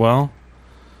as well.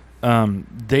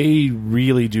 They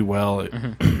really do well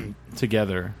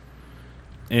together,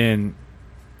 and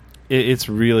it's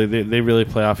really they really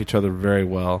play off each other very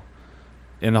well,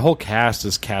 and the whole cast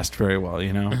is cast very well.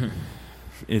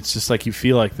 It's just like you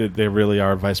feel like that they really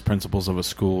are vice principals of a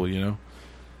school, and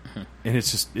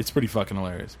it's pretty fucking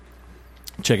hilarious.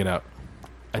 Check it out.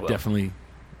 I definitely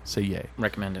say yay.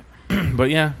 Recommend it. But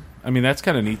yeah, I mean that's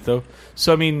kind of neat though.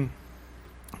 So I mean,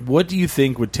 what do you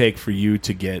think would take for you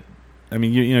to get? I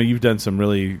mean, you've done some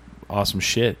really awesome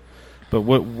shit, but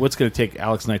what's going to take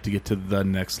Alex Knight to get to the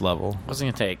next level? What's it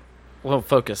going to take? A little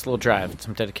focus, a little drive,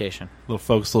 some dedication. A little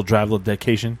focus, a little drive, a little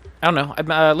dedication. I don't know.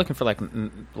 I'm looking for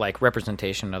like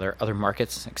representation in other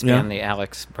markets. Expand the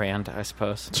Alex brand, I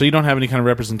suppose. So you don't have any kind of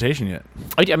representation yet?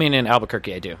 I mean, in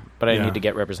Albuquerque, I do, but I Yeah. need to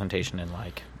get representation in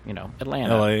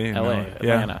Atlanta, LA,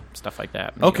 Atlanta, stuff like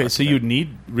that. Okay, so you'd need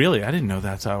really. I didn't know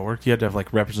that's how it worked. You had to have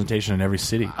like representation in every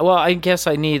city. Well, I guess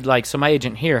I need so my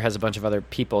agent here has a bunch of other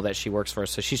people that she works for,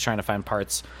 so she's trying to find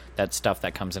that stuff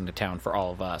that comes into town for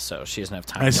all of us. So she doesn't have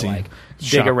time I to see.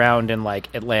 dig around in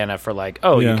Atlanta for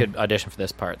Yeah. you could audition for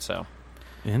this part. So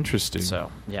Interesting.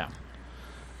 yeah,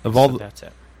 of all that's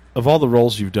it. of all the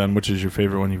roles you've done, which is your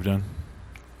favorite one you've done?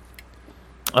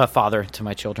 Father to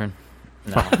my children.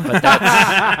 No, but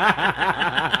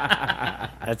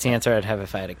that's the answer I'd have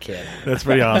if I had a kid. That's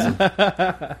pretty awesome.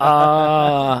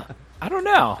 I don't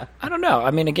know.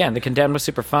 I mean, again, The Condemned was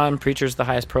super fun. Preacher's the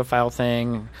highest profile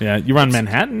thing. Yeah, you were on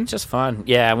Manhattan. Just fun.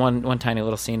 Yeah, one tiny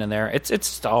little scene in there.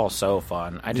 It's all so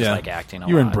fun. I just like acting a lot.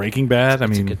 You were in Breaking Bad.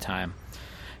 It's a good time.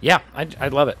 Yeah, I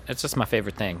love it. It's just my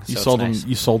favorite thing. You so sold it's them. nice.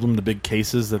 You sold them the big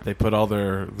cases that they put all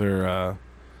their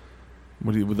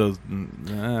what do you with those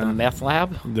The meth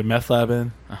lab. the meth lab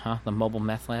in The mobile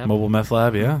meth lab. mobile meth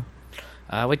lab. Yeah.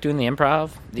 I like doing the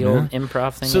improv. The old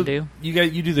improv thing So to do.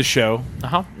 you do the show.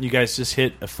 You You guys just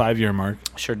hit a 5-year mark.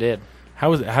 sure did. How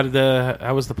was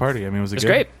the party? I mean, was it It was good?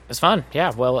 great. It was fun.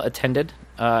 Yeah, well attended.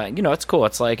 It's cool.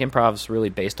 It's like improv's really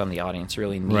based on the audience. You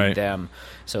really need Right. them.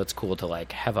 So it's cool to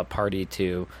have a party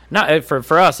to not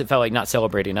for us. It felt like not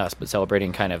celebrating us, but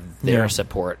celebrating kind of their Yeah.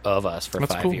 support of us for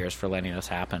That's 5 cool. years for letting us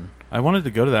happen. I wanted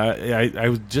to go to that. I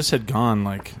just had gone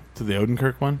to the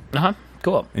Odenkirk one,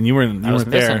 Cool. and you were in. You I was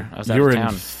weren't missing. there. I was out you of were town.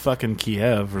 in fucking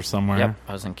Kiev or somewhere. Yep,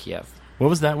 I was in Kiev. What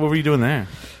was that? What were you doing there?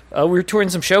 We were touring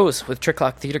some shows with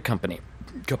Tricklock Theater Company.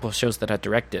 A couple of shows that I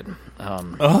directed.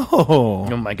 Oh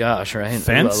my gosh, right?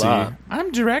 fancy! La, la.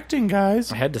 I'm directing,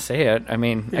 guys. I had to say it. I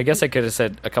mean, I guess I could have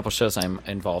said a couple shows I'm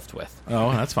involved with.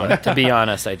 Oh, that's fine. To be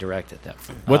honest, I directed them.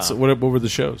 What were the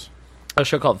shows? A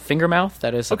show called Fingermouth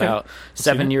that is about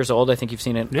 7 years old. I think you've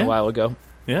seen it a while ago.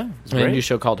 Yeah, it's and great. a new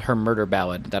show called Her Murder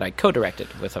Ballad that I co-directed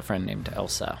with a friend named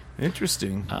Elsa.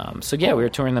 Interesting. We were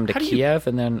touring them to Kiev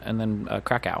and then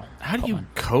Krakow. How do you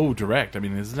co-direct? I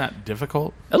mean, isn't that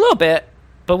difficult? A little bit,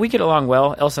 but we get along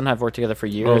well. Elsa and I have worked together for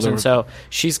years, so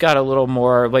she's got a little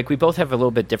more. Like we both have a little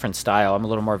bit different style. I'm a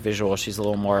little more visual. She's a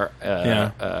little more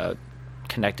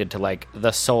connected to like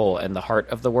the soul and the heart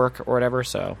of the work or whatever.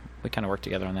 So we kind of work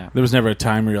together on that. There was never a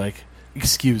time where you're like,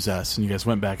 excuse us, and you guys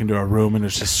went back into a room and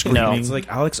there's just screaming. No, it's like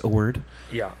Alex, a word.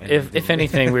 Yeah. If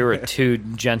anything, we were too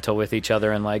gentle with each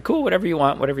other and like, cool, whatever you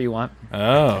want.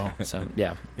 Oh, so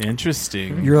yeah,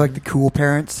 interesting. You're like the cool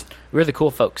parents. We're the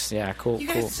cool folks. Yeah, cool. You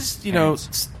cool. guys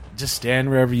just just stand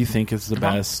wherever you think is the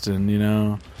best, and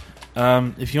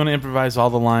if you want to improvise all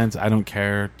the lines, I don't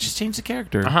care. Just change the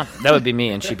character. That would be me,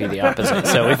 and she'd be the opposite.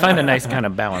 So we find a nice kind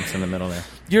of balance in the middle there.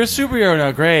 You're a superhero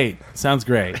now. Great. Sounds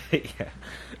great.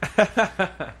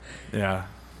 Yeah.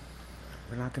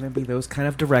 We're not going to be those kind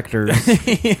of directors.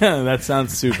 Yeah, that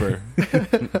sounds super.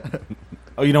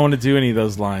 Oh, you don't want to do any of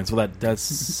those lines. Well, that's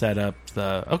set up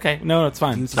the... Okay, no, it's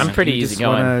fine. I'm pretty easy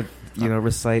going. You want to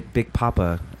recite Big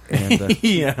Papa. And,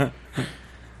 yeah.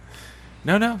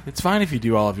 No, it's fine if you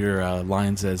do all of your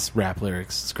lines as rap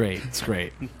lyrics. It's great. It's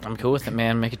great. I'm cool with it,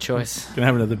 man. Make a choice. Can I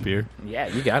have another beer? Yeah,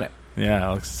 you got it. Yeah,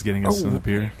 Alex is getting us another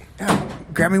beer. Yeah,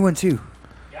 grab me one too.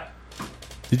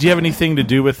 Did you have anything to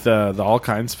do with the All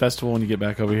Kinds Festival when you get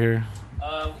back over here? We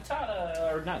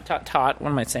taught. What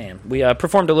am I saying? We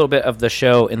performed a little bit of the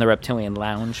show in the Reptilian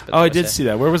Lounge. Oh, I did see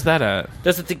that. Where was that at?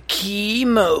 That's at the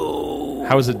Chemo.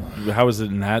 How was it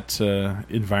in that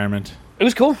environment? It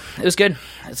was cool. It was good.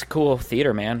 It's a cool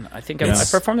theater, man. I think I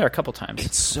performed there a couple times.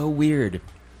 It's so weird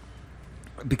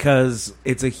because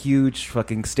it's a huge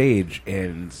fucking stage,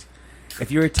 and if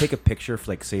you were to take a picture,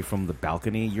 say from the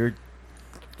balcony, you're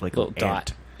like a little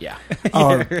dot. Ant. Yeah.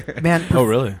 Oh man. Oh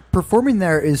really? Performing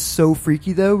there is so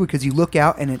freaky though, because you look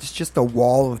out and it's just a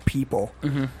wall of people,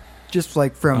 just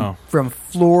like from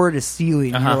floor to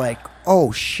ceiling. You're like,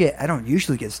 oh shit! I don't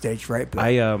usually get stage fright, but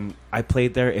I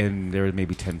played there and there were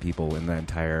maybe 10 people in the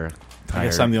entire I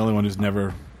guess I'm the only one who's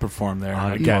never performed there.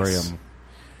 auditorium.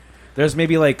 There's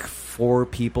maybe 4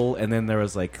 people, and then there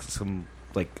was some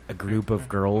a group of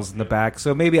girls in the back.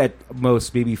 So maybe at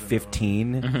most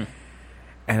 15.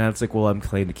 And I was like, well, I'm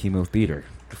playing the Chemo Theater.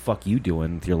 What the fuck you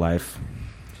doing with your life?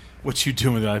 What you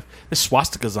doing with your life? The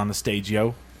swastika's on the stage,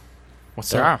 yo.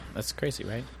 What's up? That's crazy,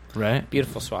 right? Right?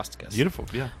 Beautiful swastikas. Beautiful,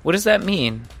 yeah. What does that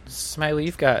mean? Smiley,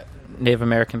 you've got Native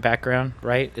American background,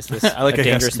 right? Is this I like a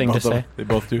dangerous thing to say? They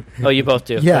both do. Oh, you both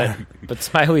do. Yeah. But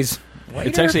Smiley's...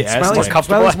 It's actually Aztec.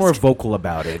 Smiley's more vocal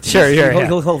about it. Sure.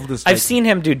 He'll just I've seen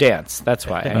him do dance. That's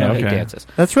why. I know he dances.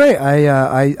 That's right.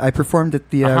 I performed at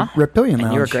the Reptilian Lounge.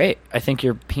 And you were great. I think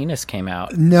your penis came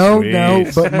out. No,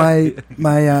 but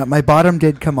my bottom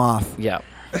did come off. Yeah.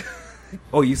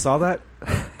 Oh, you saw that?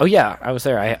 Oh, yeah. I was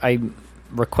there. I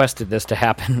requested this to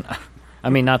happen. I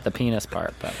mean, not the penis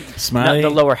part, but Smiley, not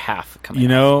the lower half coming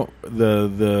out.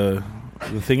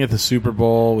 The thing at the Super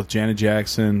Bowl with Janet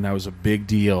Jackson, that was a big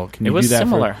deal. Can you do that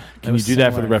similar. Can you do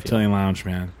that for the Reptilian Lounge,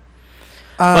 man?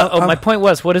 My point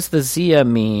was, what does the Zia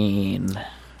mean?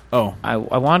 Oh. I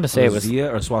wanted to say it was...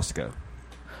 Zia or swastika?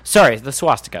 Sorry, the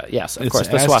swastika. Yes, of course,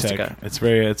 the Aztec. swastika.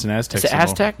 It's an Aztec Is it symbol.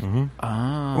 Aztec? Mm-hmm.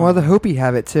 Oh. Well, the Hopi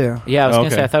have it too. Yeah, I was going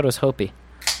to say, I thought it was Hopi.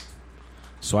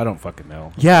 So I don't fucking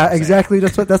know. Yeah, exactly.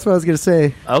 That's what I was going to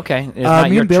say. Okay. It's not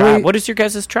me your and Billy, tribe. What is your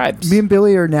guys' tribes? Me and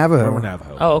Billy are Navajo. We're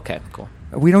Navajo. Oh, okay, cool.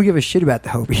 We don't give a shit about the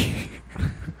Hopi.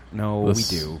 No, we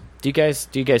do. Do you guys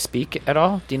speak at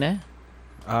all, Dina?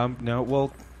 No,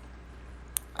 well...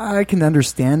 I can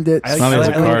understand it.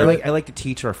 I like to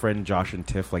teach our friend Josh and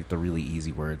Tiff the really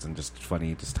easy words, and just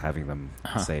funny just having them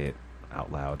say it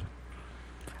out loud.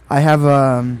 I have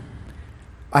a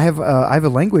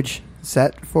language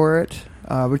set for it.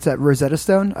 What's that? Rosetta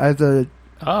Stone. I have the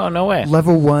no way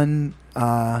level 1.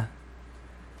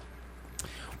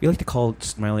 We like to call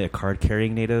Smiley a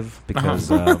card-carrying native because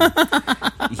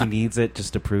he needs it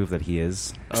just to prove that he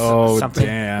is. Oh, something.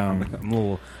 damn!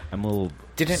 I'm a little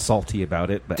salty about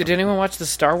it. But did anyone watch the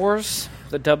Star Wars,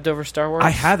 the dubbed over Star Wars?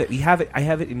 I have it. I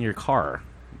have it in your car.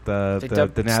 The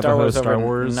Navajo Star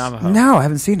Wars. Navajo. No, I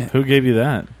haven't seen it. Who gave you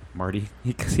that? Marty,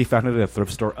 because he found it at a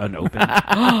thrift store unopened.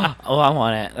 Oh, I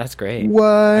want it. That's great. What?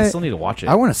 I still need to watch it.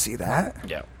 I want to see that.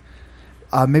 Yeah.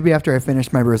 Maybe after I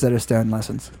finish my Rosetta Stone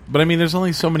lessons. But I mean, there's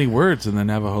only so many words in the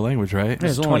Navajo language, right?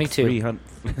 There's only 22. 300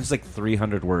 it's like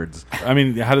 300 words. I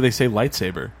mean, how do they say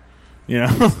lightsaber? You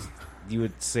know? You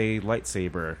would say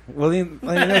lightsaber. Well,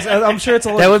 I'm sure it's a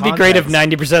lot That of would be great if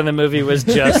context. 90% of the movie was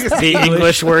just the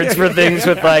English words for things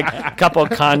with like a couple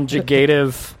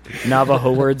conjugative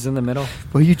Navajo words in the middle.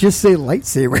 Well, you just say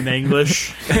lightsaber. In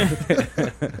English.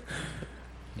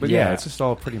 But yeah, it's just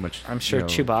all pretty much. I'm sure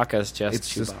Chewbacca's just It's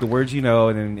Chewbacca. just the words you know,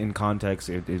 and then in context,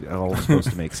 it all supposed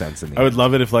to make sense. In the I would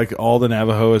love it if like all the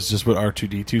Navajo is just what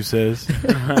R2D2 says.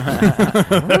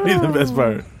 That'd be the best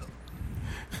part.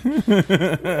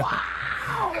 Wow.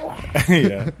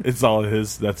 Yeah, it's all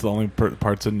his. That's the only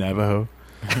parts of Navajo.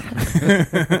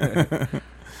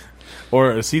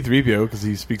 Or a C-3PO because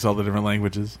he speaks all the different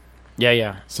languages.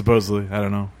 Yeah. Supposedly, I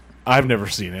don't know. I've never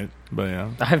seen it, but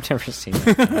yeah, I've never seen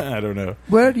it. I don't know.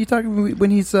 What are you talking when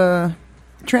he's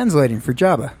translating for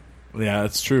Jabba? Yeah,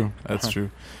 that's true. That's true.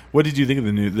 What did you think of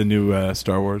the new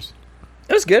Star Wars?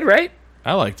 It was good, right?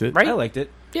 I liked it. Right? I liked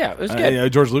it. Yeah, it was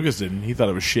good. George Lucas didn't. He thought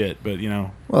it was shit, but you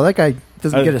know. Well, that guy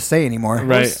doesn't get a say anymore.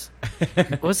 Right.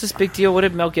 What's this big deal? What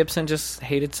did Mel Gibson just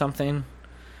hated something?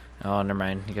 Oh, never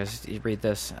mind. You read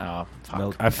this? Oh,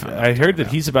 fuck. I heard that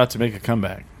he's about to make a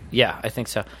comeback. Yeah, I think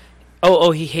so.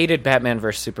 Oh, he hated Batman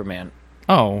vs Superman.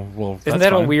 Oh, well, Isn't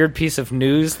that a weird piece of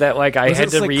news that like I had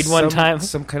to read one time?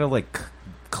 Some kind of like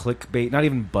clickbait, not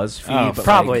even BuzzFeed. Oh, but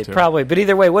Probably. But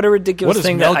either way, what a ridiculous What does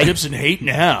thing Mel that Gibson hate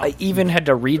now? I even had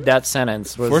to read that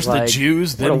sentence. Was First like, the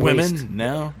Jews, what a then waste. women.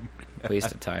 Now,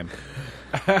 Waste of time.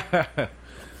 well,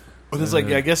 there's like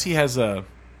I guess he has a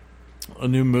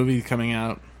new movie coming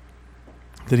out.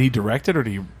 Did he direct it or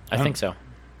did he? I think so.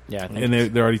 Yeah, I think And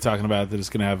they're already talking about that it's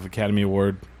going to have Academy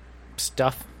Award.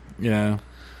 stuff. Yeah.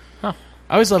 Huh.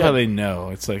 I always love Good. how they know.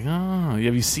 It's like, oh, have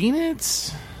you seen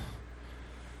it?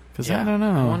 Because I don't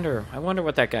know. I wonder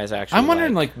what that guy's actually. I'm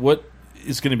wondering like what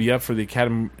is going to be up for the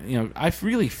Academy. You know, I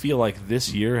really feel like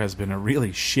this year has been a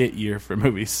really shit year for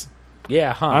movies.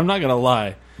 Yeah, huh? I'm not going to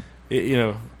lie.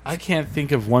 I can't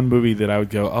think of one movie that I would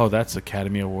go, oh, that's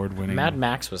Academy Award winning. Mad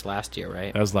Max was last year,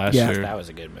 right? That was last Yeah. year. That was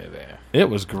a good movie. It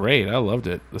was great. I loved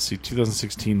it. Let's see,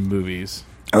 2016 movies.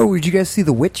 Oh, did you guys see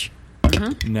The Witch?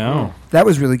 No. That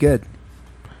was really good.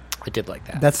 I did like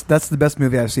that. That's the best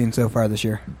movie I've seen so far this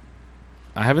year.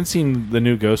 I haven't seen the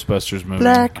new Ghostbusters movie.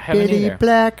 Black haven't Billy, either.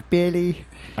 Black Billy.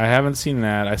 I haven't seen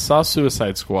that. I saw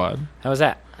Suicide Squad. How was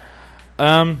that?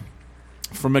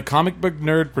 From a comic book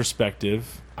nerd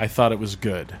perspective, I thought it was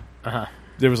good. Uh-huh.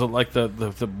 There was like the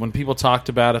when people talked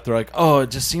about it, they're like, "Oh,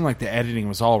 it just seemed like the editing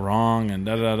was all wrong," and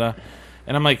da da da.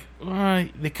 And I'm like,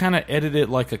 they kind of edit it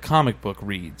like a comic book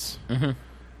reads,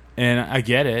 and I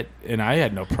get it, and I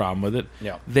had no problem with it.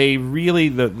 Yeah. They really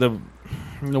the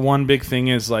one big thing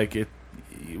is like it.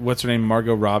 What's her name?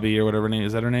 Margot Robbie or whatever her name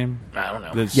is. That her name? I don't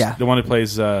know. Yeah. The one who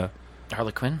plays.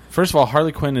 Harley Quinn? First of all,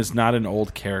 Harley Quinn is not an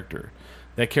old character.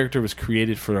 That character was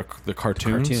created for the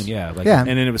cartoons. Cartoon, yeah, like Yeah. And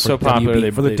then it was for so popular. WB,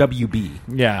 they, for the they- WB.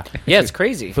 Yeah. Yeah, it's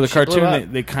crazy. For the She blew cartoon,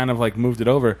 up. they kind of like moved it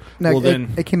over. No, well,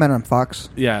 then, it came out on Fox.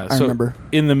 yeah. I So remember.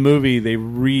 in the movie, they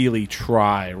really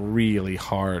try really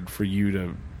hard for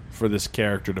this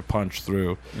character to punch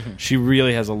through. She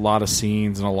really has a lot of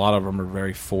scenes, and a lot of them are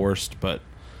very forced. But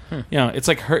you know, it's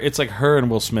like her and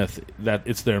Will Smith. That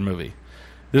it's their movie.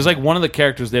 There's like one of the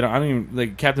characters I don't even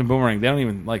like Captain Boomerang. They don't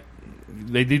even like.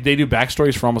 They do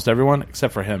backstories for almost everyone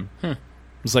except for him.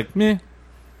 It's like, meh,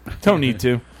 don't need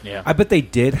to. Yeah. I bet they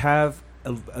did have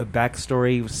a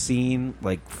backstory scene,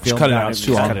 like filmed cut it out. and It's just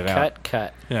too long. cut it out.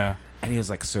 Cut. Yeah. And he was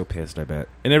like so pissed. I bet.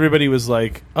 And everybody was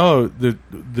like, "Oh,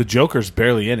 the Joker's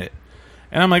barely in it,"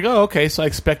 and I'm like, "Oh, okay." So I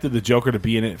expected the Joker to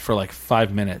be in it for like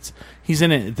 5 minutes. He's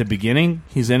in it at the beginning,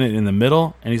 he's in it in the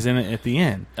middle, and he's in it at the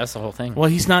end. That's the whole thing. Well,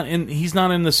 he's not in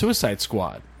the Suicide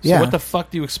Squad. So Yeah. what the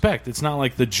fuck do you expect? It's not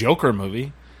like the Joker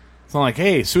movie. It's not like,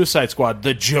 hey, Suicide Squad,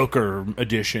 the Joker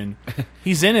edition.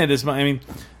 He's in it as I mean,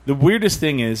 the weirdest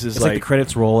thing is It's like like the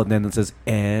credits roll, and then it says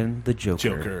 "and the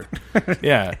Joker." Joker.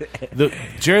 Yeah. The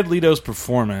Jared Leto's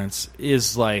performance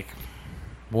is like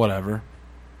whatever.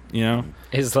 You know?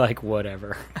 Is like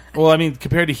whatever. Well, I mean,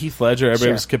 compared to Heath Ledger, everybody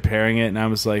Sure. was comparing it, and I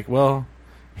was like, well,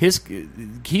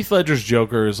 Heath Ledger's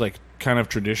Joker is like kind of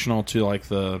traditional to like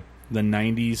the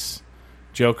 90s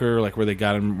Joker, like where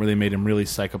they made him really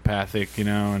psychopathic, you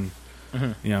know, and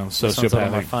you know, Sounds a little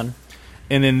more sociopathic. fun.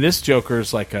 And then this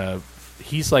Joker's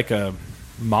he's like a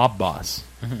mob boss,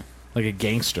 like a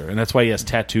gangster, and that's why he has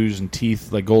tattoos and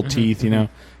teeth, like gold teeth. You know,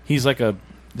 he's like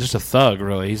just a thug.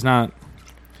 Really, he's not,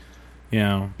 you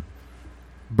know,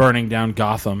 burning down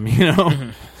Gotham. You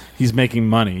know, he's making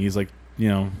money. He's like, you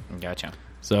know. Gotcha.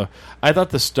 So I thought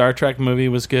the Star Trek movie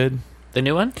was good. The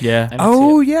new one? Yeah. I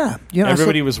didn't see it. Yeah. You know,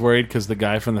 Everybody was worried because the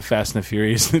guy from the Fast and the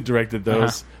Furious that directed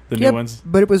those, the yeah, new ones.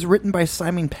 but it was written by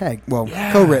Simon Pegg. Well,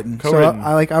 co-written. co-written. So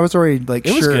I was already like,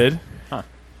 It was sure. good.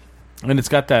 And it's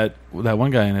got that one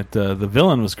guy in it. The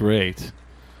villain was great.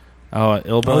 Oh,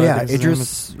 Ilba. Oh, yeah, I think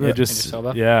his name is. Idris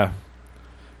Elba? Yeah.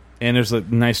 And there's a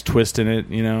nice twist in it,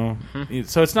 you know.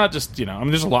 So it's not just, I mean,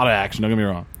 there's a lot of action. Don't get me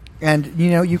wrong. And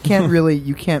you can't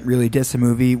really diss a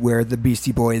movie where the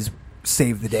Beastie Boys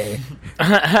save the day.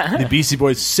 The Beastie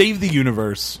Boys save the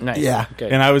universe. Nice. Yeah.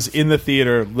 Good. And I was in the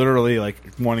theater, literally like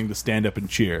wanting to stand up and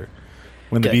cheer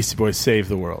when the Good. Beastie Boys saved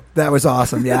the world. That was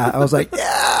awesome. Yeah, I was like,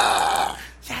 yeah,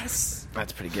 yes.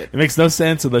 That's pretty good. It makes no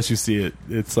sense unless you see it.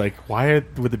 It's like, why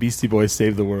would the Beastie Boys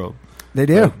save the world? they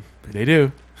do. But they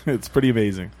do. It's pretty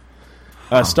amazing.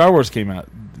 Star Wars came out.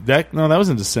 That was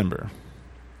in December.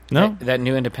 No, That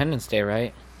new Independence Day,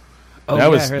 right?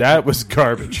 that was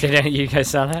garbage. Did any of you guys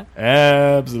saw that?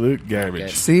 Absolute garbage.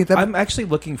 Okay. See that? I'm actually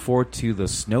looking forward to the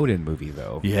Snowden movie,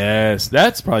 though. Yes,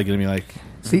 that's probably going to be like.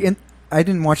 See, and I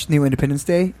didn't watch New Independence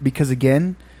Day because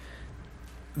again,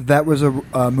 that was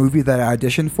a movie that I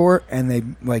auditioned for, and they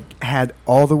like had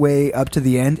all the way up to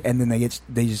the end, and then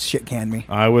they just shit canned me.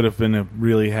 I would have been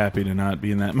really happy to not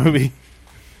be in that movie.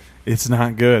 It's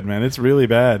not good, man. It's really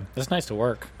bad. It's nice to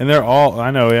work. And they're all.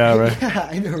 I know, yeah, right. Yeah,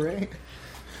 I know, right?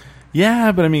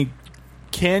 Yeah, but I mean,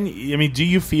 do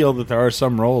you feel that there are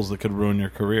some roles that could ruin your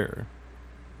career?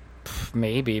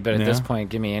 Maybe, but at this point,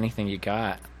 give me anything you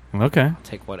got. Okay. I'll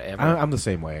take whatever. I'm the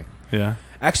same way. Yeah.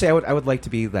 Actually, I would like to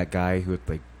be that guy who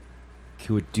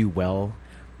would do well,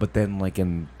 but then like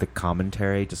in the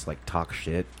commentary, just like talk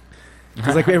shit.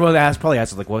 Because like everyone probably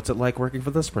asks like, "What's it like working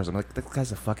for this person?" I'm like, "That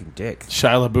guy's a fucking dick."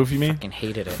 Shia LaBeouf, you mean? Fucking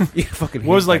hated it. You fucking.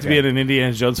 What was it like hate to be that in an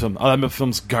Indiana Jones film? Oh, that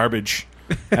film's garbage.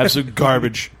 Absolute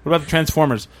garbage. What about the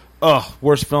Transformers? Oh,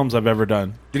 worst films I've ever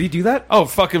done. guy. Did he do that? Oh,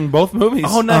 fucking both movies.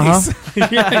 Oh, nice.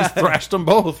 Yeah, he's thrashed them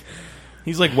both.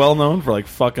 He's like well known for like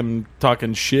fucking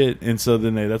talking shit, and so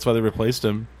then that's why they replaced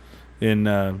him in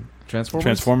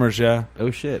Transformers. Yeah.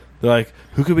 Oh shit. They're like,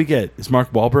 who could we get? Is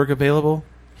Mark Wahlberg available?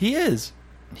 He is.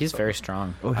 He's very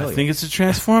strong. Oh hell I think it's a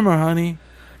Transformer, honey.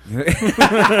 Yeah,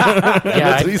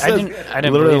 That's what he I says. didn't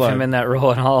Literally believe like- him in that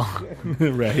role at all.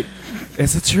 Right.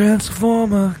 it's a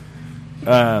transformer.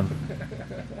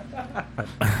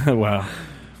 Wow.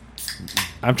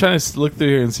 I'm trying to look through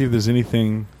here and see if there's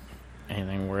anything.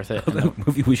 Anything worth it? That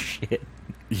movie was shit.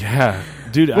 Yeah,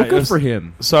 dude. Well, good for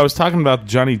him. So I was talking about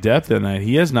Johnny Depp that night.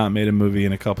 He has not made a movie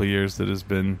in a couple of years that has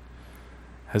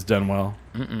done well.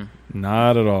 Mm-mm.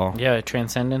 Not at all. Yeah,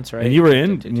 Transcendence, right? And you were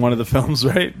in one of the films,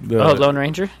 right? Lone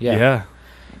Ranger? Yeah.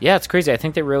 Yeah, it's crazy. I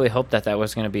think they really hoped that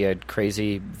was going to be a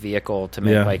crazy vehicle to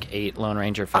make Yeah. like 8 Lone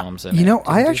Ranger films. And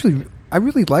I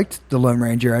really liked the Lone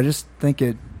Ranger. I just think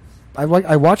I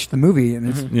watched the movie, and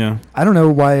it's. Yeah. I don't know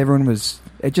why everyone was.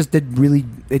 It just it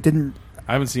didn't.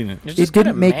 I haven't seen it. It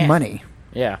didn't make money.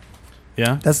 Yeah.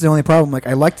 Yeah. That's the only problem. Like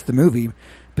I liked the movie,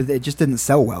 but it just didn't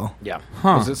sell well. Yeah.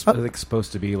 Huh. Was this like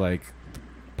supposed to be like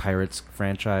Pirates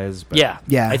franchise? But Yeah.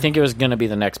 Yeah. I think it was going to be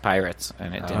the next Pirates,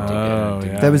 and it didn't do good.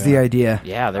 yeah. That was the idea.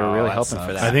 Yeah, they were really hoping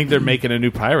for that. I think they're making a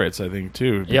new Pirates. I think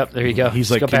too. Yep, there you go. He's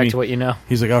Just like, go "Can back we-" to what you know.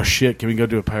 He's like, oh shit, can we go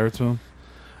do a Pirates film?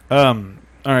 All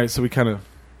right, so we kind of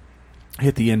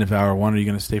hit the end of hour 1. Are you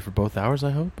going to stay for both hours?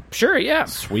 I hope. Sure, yeah.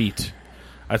 Sweet.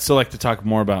 I'd still like to talk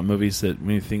more about movies that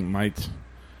we think might.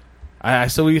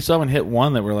 We still haven't hit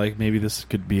one that we're like, maybe this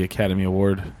could be Academy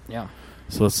Award. Yeah.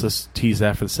 So let's just tease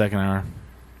that for the second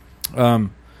hour.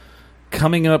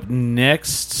 Coming up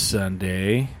next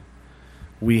Sunday,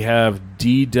 we have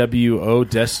DWO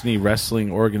Destiny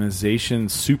Wrestling Organization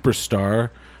superstar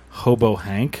Hobo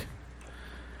Hank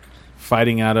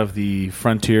fighting out of the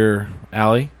Frontier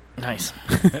Alley. Nice.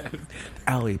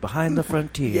 Alley behind the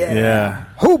frontier. Yeah.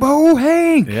 Hobo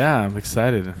Hank. Yeah, I'm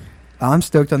excited. I'm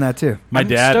stoked on that too.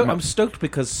 I'm stoked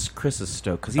because Chris is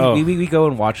stoked because we go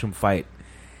and watch him fight,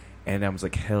 and I was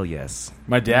like, hell yes.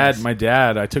 My dad.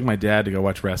 I took my dad to go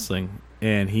watch wrestling,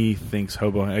 and he thinks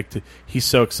Hobo Hank. He's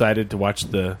so excited to watch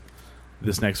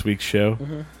this next week's show,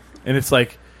 and it's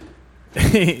like,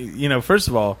 first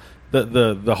of all,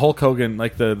 the Hulk Hogan,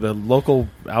 like the local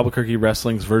Albuquerque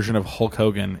wrestling's version of Hulk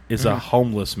Hogan is a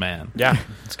homeless man. Yeah,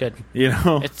 it's good.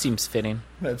 It seems fitting.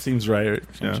 that seems right.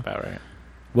 Seems about right.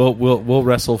 We'll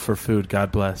wrestle for food.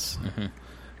 God bless.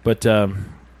 But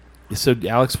so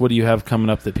Alex, what do you have coming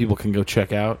up that people can go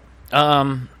check out?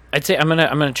 I'd say I'm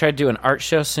gonna try to do an art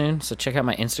show soon. So check out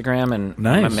my Instagram, and I'm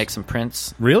Nice. gonna make some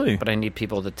prints. Really? But I need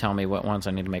people to tell me what ones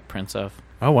I need to make prints of.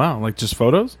 Oh wow! Like just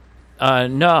photos?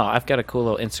 No, I've got a cool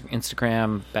little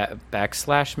Instagram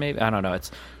backslash maybe. I don't know.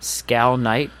 It's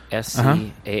Scalknight,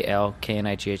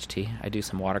 SCALKNIGHT. I do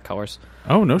some watercolors.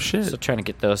 Oh, no shit. So trying to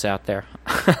get those out there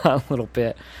a little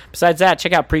bit. Besides that,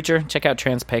 check out Preacher. Check out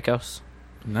Trans Pecos.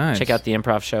 Nice. Check out the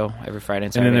Improv Show every Friday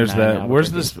and And Saturday. then there's that. Where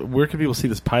Where can people see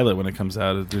this pilot when it comes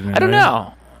out? I don't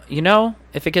know. You know,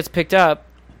 if it gets picked up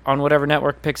on whatever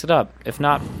network picks it up. If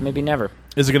not, maybe never.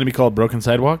 Is it going to be called Broken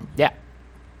Sidewalk? Yeah.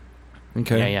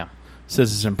 Okay. Yeah.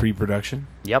 Says it's in pre-production.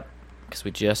 Yep. Because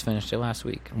we just finished it last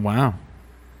week. Wow.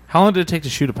 How long did it take to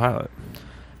shoot a pilot?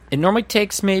 It normally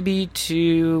takes maybe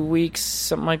 2 weeks,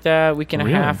 something like that, week and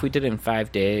Really? a half. We did it in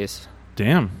 5 days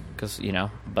Damn. because,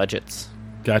 budgets.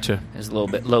 Gotcha. It's a little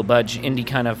bit low budget,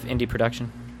 indie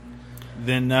production.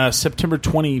 Then September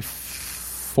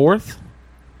 24th.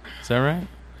 Is that right?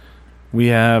 We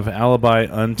have Alibi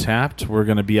Untapped. We're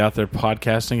going to be out there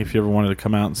podcasting. If you ever wanted to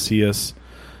come out and see us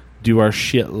do our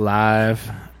shit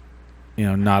live,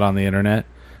 not on the internet.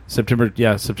 September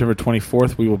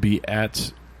 24th, we will be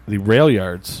at the Rail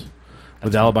Yards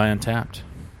with Alibi Untapped.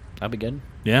 That'll be good.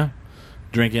 Yeah.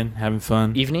 Drinking, having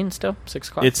fun. Evening still? 6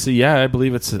 o'clock? I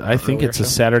believe it's I think it's a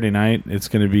Saturday night. It's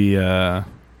going to be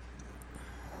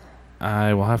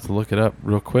I will have to look it up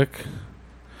real quick.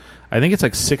 I think it's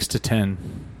like 6 to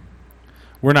 10.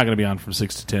 We're not going to be on from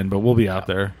 6 to 10, but we'll be out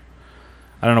there.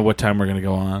 I don't know what time we're going to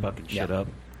go on. Fucking shit up.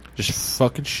 Just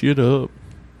fucking shit up.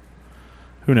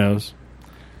 Who knows?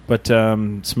 But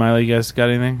Smiley, you guys got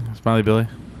anything? Smiley Billy?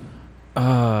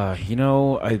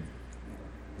 No, I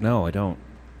don't.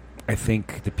 I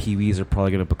think the Pee-wees are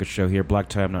probably going to book a show here. Black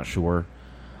Tie, I'm not sure.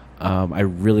 I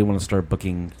really want to start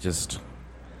booking just...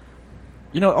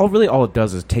 all it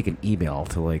does is take an email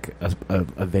to, like,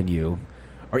 a venue.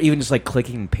 Or even just, like,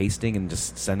 clicking and pasting and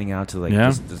just sending out to, like,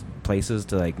 just places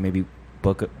to, like, maybe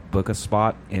book a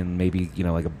spot in maybe,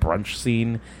 like, a brunch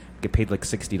scene. Get paid, like,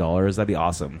 $60. That'd be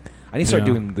awesome. I need to start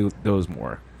doing those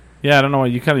more. Yeah, I don't know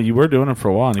what you were doing it for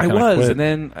a while. And you quit. And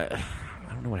then I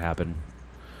don't know what happened.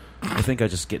 I think I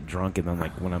just get drunk, and then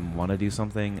like when I want to do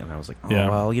something, and I was like, I'm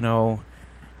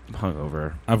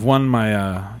hungover. I've won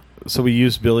my. So we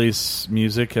use Billy's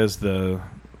music as the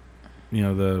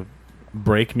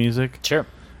break music. Sure.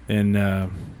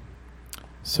 And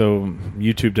so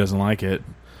YouTube doesn't like it,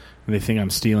 and they think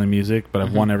I'm stealing music. But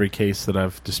I've won every case that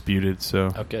I've disputed. So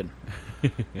good.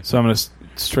 So I'm gonna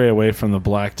stray away from the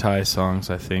Black Tie songs,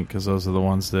 I think, because those are the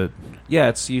ones that. Yeah,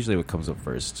 it's usually what comes up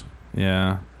first.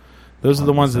 Yeah. Those are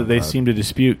the ones that they seem to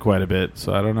dispute quite a bit,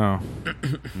 so I don't know.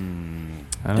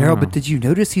 Daryl, but did you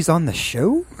notice he's on the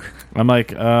show? I'm like,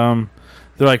 they're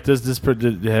like,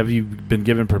 have you been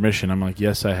given permission? I'm like,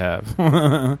 yes, I have.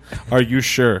 Are you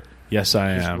sure? Yes,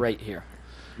 I am. He's right here.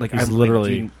 Like, he's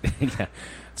literally. Yeah.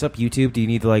 What's up, YouTube? Do you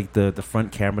need like the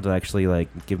front camera to actually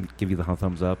like give you the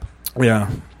thumbs up? Yeah.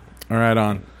 All right,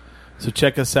 on. So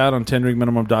check us out on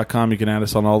tendrinkminimum.com. You can add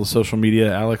us on all the social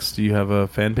media. Alex, do you have a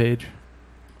fan page?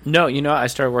 No, I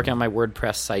started working on my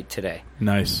WordPress site today.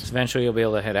 Nice. So eventually you'll be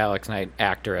able to hit Alex Knight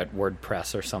actor at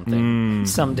WordPress or something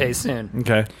someday soon.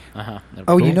 Okay. Oh,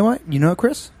 cool. You know what? You know what,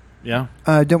 Chris? Yeah.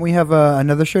 Don't we have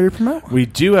another show to promote? We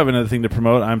do have another thing to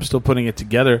promote. I'm still putting it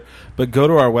together. But go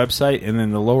to our website, and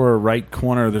in the lower right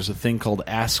corner, there's a thing called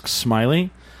Ask Smiley.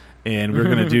 And we're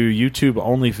going to do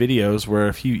YouTube-only videos where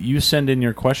if you send in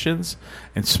your questions,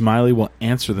 and Smiley will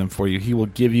answer them for you. He will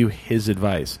give you his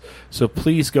advice. So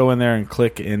please go in there and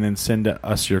click and then send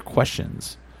us your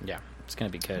questions. Yeah, it's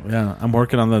going to be good. Yeah, I'm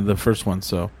working on the first one,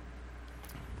 so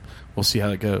we'll see how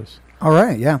it goes. All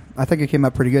right, yeah. I think it came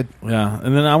out pretty good. Yeah,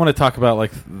 and then I want to talk about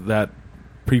like that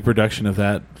pre-production of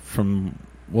that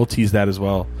we'll tease that as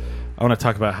well. I want to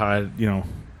talk about how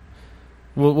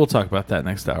we'll talk about that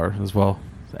next hour as well.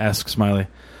 Ask Smiley.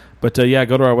 But go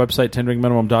to our website,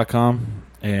 tendrinkminimum.com,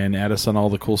 and add us on all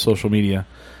the cool social media.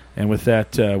 And with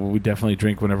that, we definitely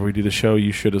drink whenever we do the show.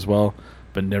 You should as well.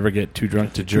 But never get too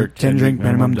drunk to jerk.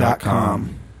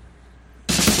 tendrinkminimum.com.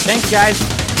 Thanks, guys.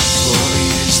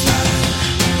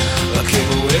 I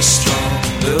came away strong.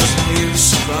 There's no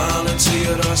use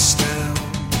volunteered or stand.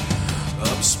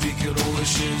 I'm speaking of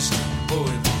wishes,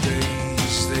 in the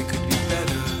days they could be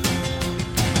better.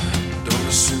 Don't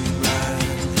assume right.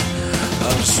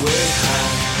 I'm just way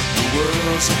high. The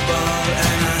world's a bar,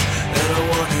 and I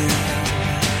want it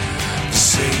to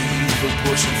save a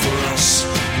portion for us.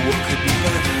 What could be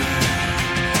better?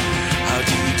 How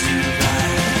do you do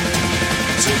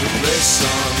that? Take a place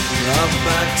on. I'm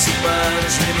back to my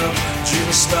dream of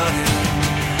starting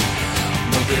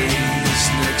my days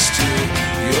next to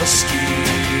your skin.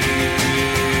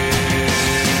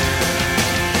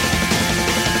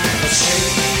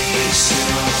 Chase it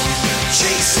on,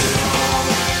 chase it on.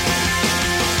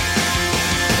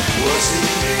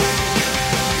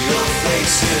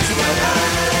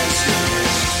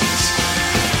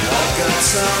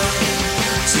 sun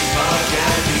to park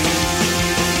and eat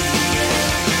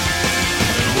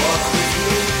and walk with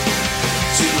you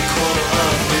to the corner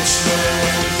of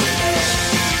Richmond.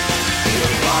 The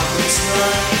apartment's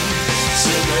nice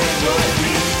and then what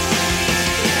we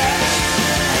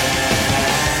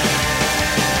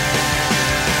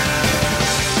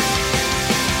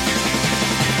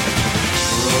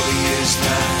for all the years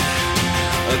that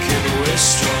I came away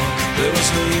strong, there was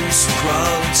no use in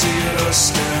crawling to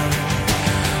us now.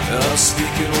 I'll speak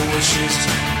in wishes,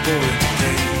 boring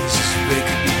days, they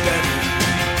could be better.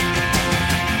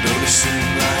 Noticing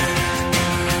that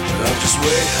I'm just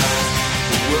way high,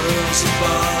 the world's a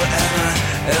bar,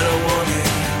 and I wanted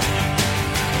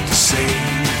to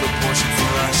save a portion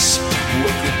for us.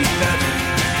 What could be better?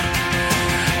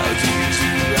 How do you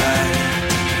do that?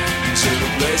 You turn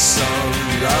the place on,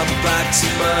 I'm back to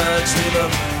my dream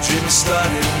of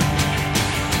starting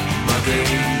my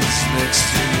days next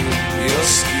to your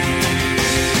skin.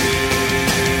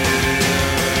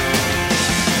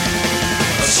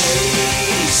 I'll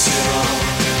chase it all,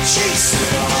 chase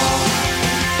it all.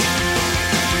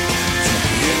 Do you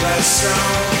hear that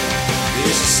sound?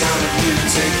 It's the sound of you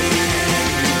taking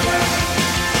me back.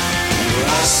 Your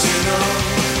eyes turn on,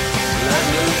 that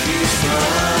look is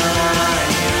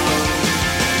fine.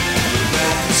 Look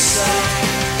back inside,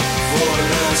 for a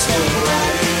last look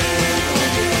right in.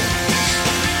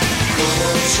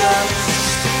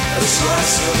 Just a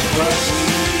slice of what we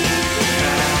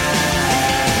had.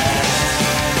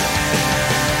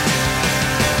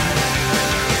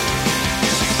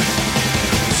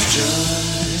 It's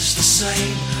just the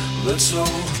same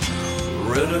little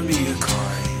rhythm, a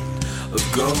kind of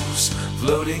ghost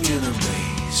floating in a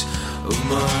maze of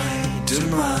my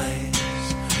demise.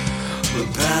 But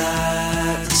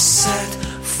path set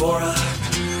for a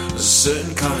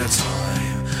certain kind of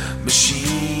time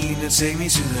machine to take me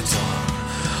to the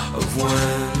dawn of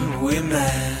when we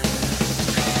met.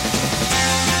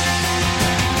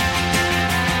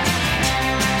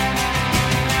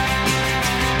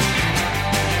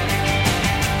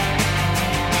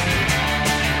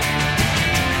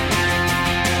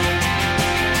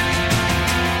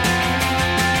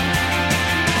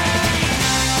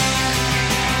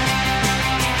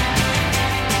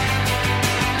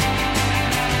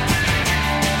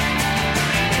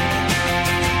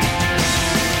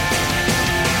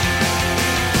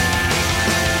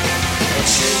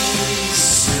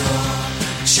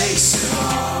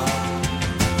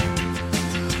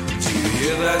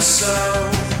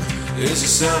 It's the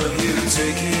sound of you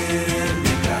taking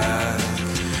me back.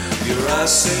 Your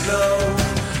eyes say no,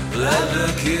 that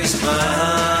look is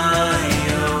mine.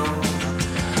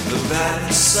 The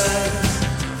back side,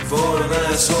 for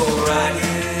that's alright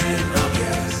in a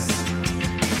guess.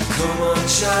 Come on,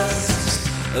 just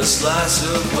a slice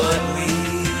of what we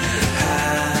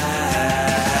had.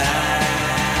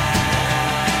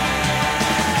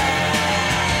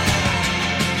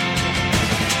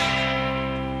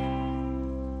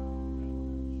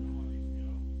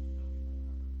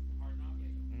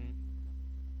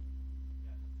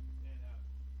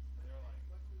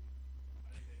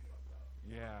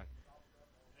 Yeah.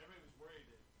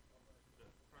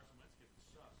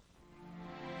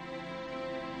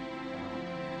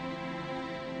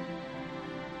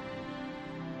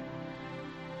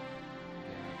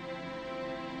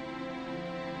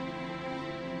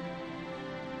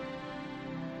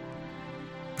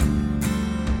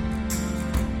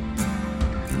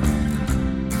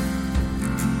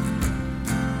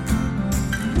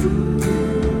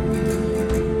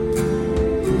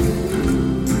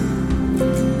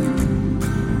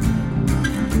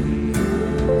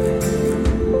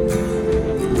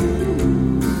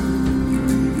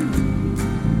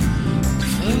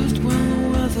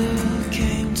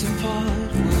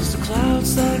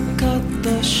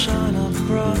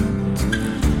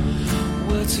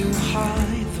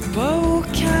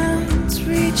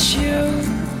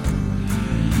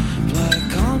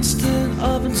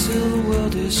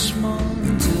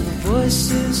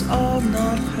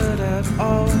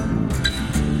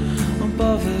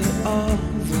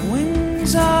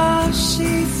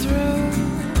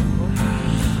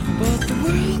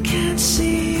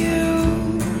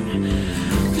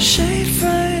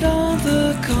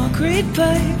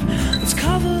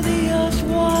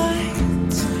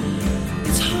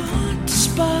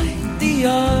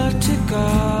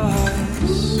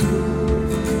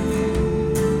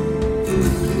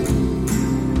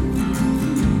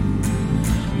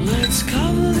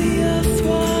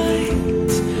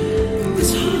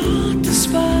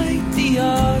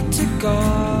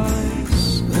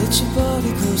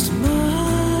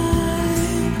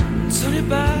 Turn it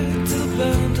back to the bed.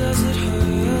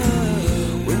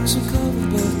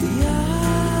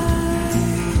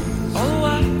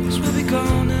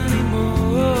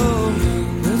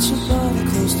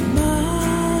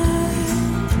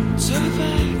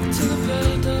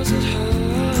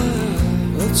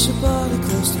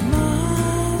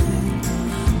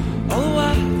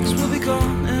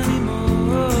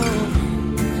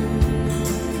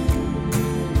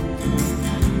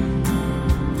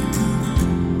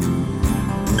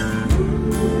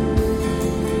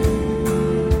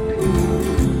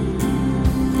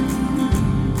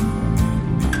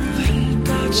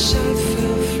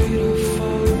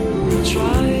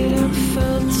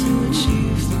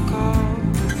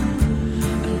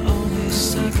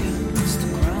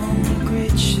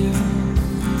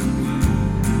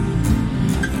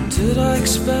 did I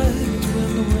expect when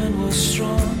the wind was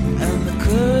strong and the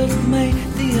current made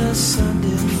the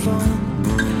ascending fun?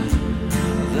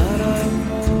 That I'm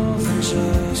more than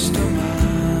just a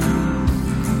man.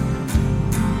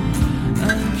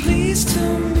 I'm pleased to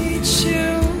meet you.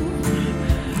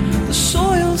 The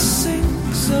soil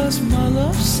sings as my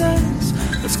love says.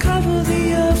 Let's cover the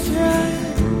earth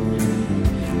right.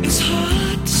 It's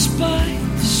hard despite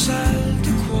the sad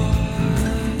to quiet.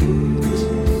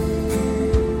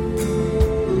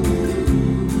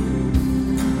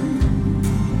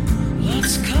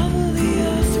 Let's cover the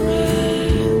earth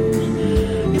red.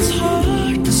 It's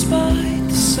hard despite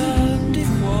the sad to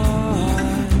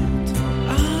quiet.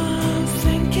 I'm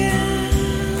thinking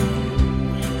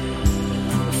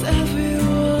of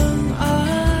everyone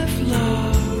I've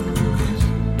loved,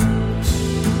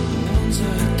 the ones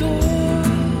I adore.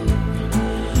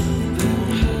 They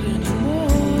won't hurt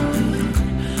anymore.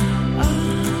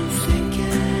 I'm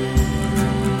thinking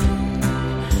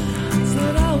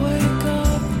that I'll wake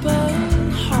up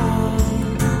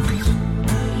unharmed,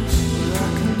 but I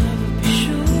can never be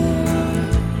sure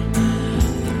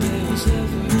that there was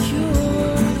ever a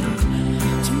cure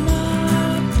to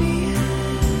my being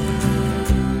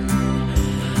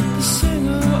the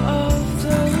singer of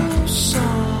those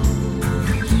songs.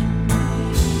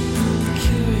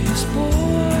 Curious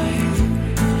boy,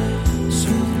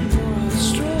 so the more I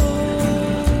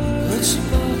stroll, let's your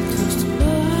body close to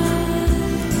mine.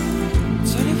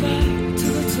 Turn your back to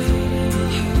the dead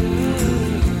head.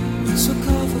 So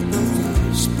cover both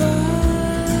our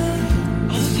spine.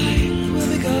 All the pain will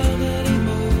be gone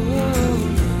anymore.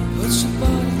 Put your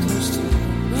body close to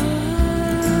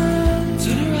mine.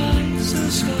 Turn your eyes to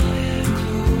the sky and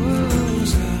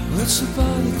close them. Put your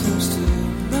body close to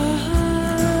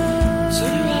mine.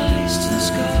 Turn your eyes to the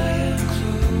sky and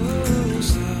close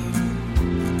them.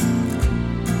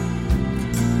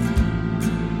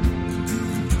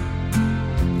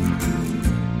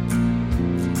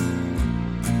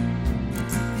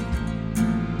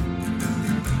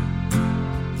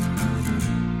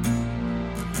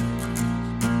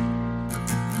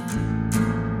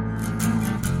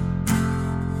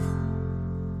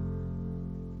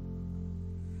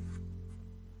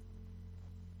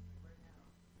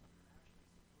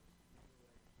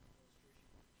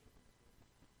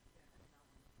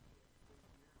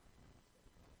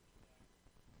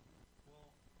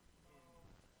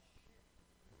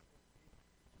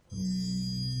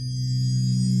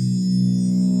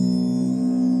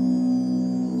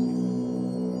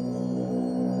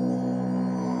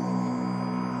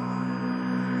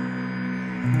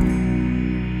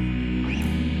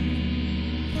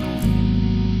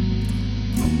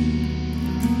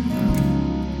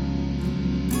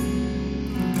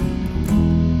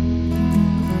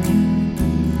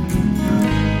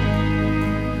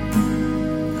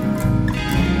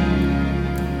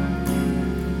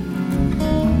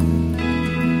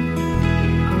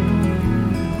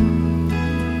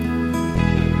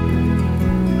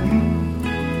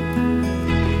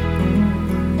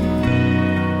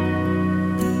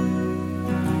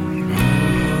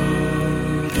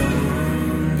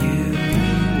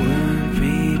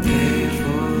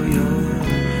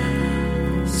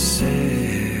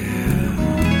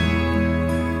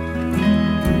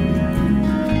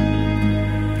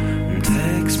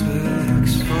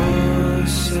 Textbooks for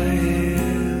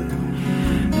sale.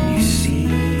 You seem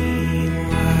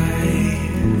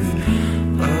life.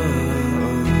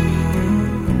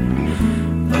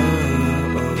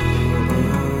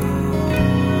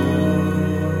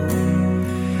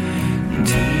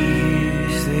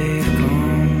 Tears they've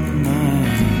gone on.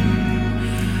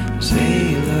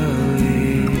 Sailor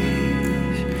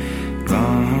is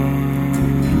gone.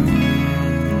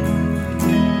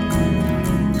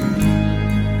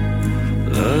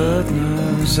 Lord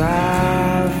knows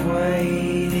I've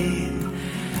waited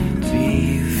to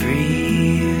be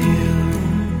free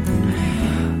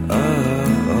of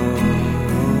you.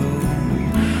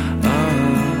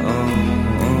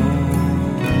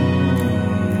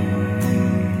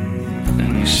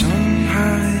 And your sun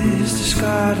has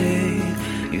discarded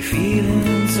your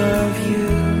feelings of you.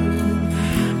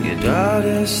 Your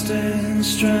daughter stands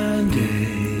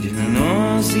stranded in the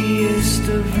noisiest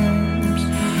of rooms.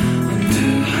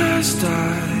 Until I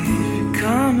started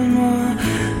becoming more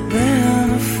than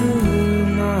a fool,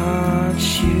 not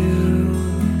you.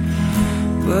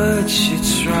 But you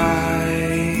try,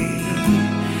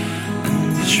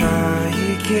 and you try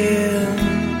again.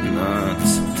 Not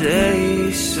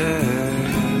today, sir.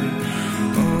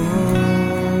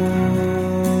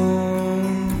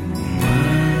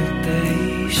 What they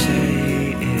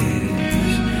say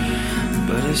is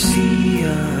but a sea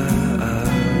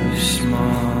of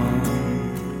small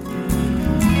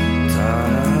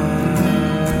dark,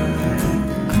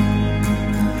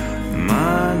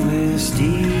 mindless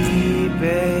debate,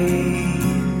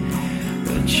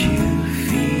 but you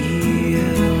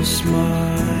feel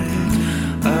smart.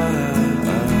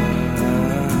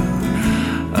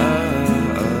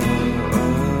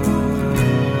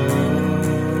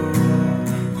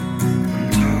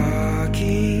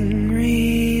 Talking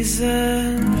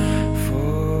reason,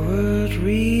 forward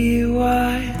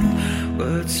rewind.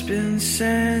 What's been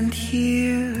sent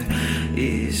here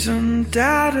is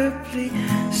undoubtedly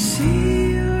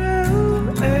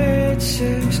zero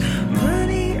answers.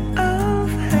 Plenty of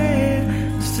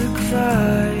hands to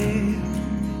climb,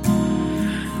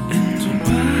 and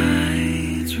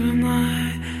right when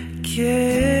I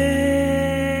get.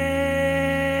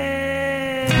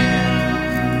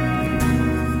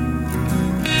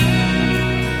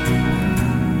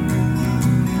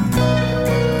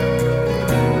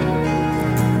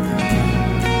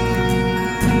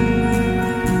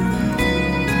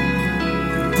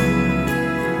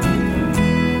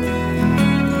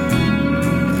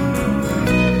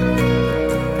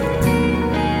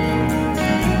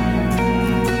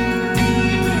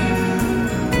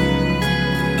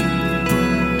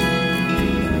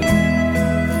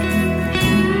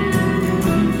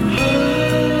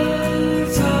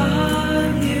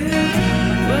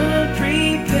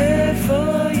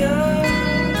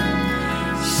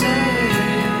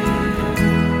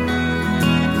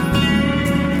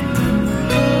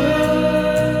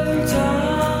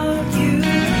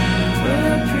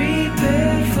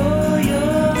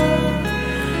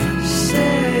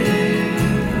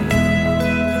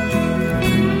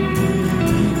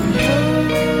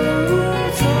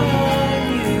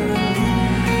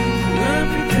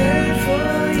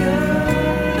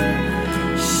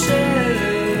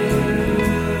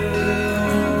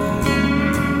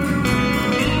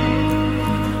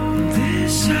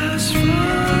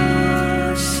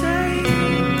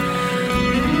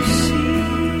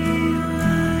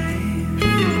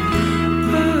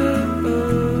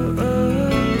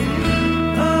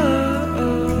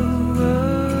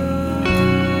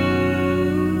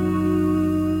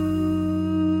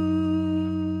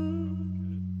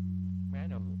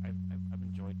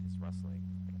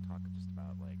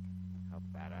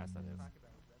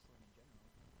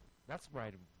 That's where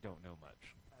I don't know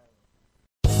much.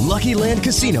 Lucky Land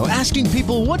Casino, asking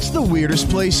people, what's the weirdest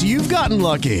place you've gotten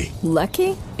lucky?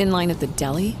 Lucky? In line at the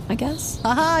deli, I guess?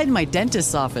 Aha, in my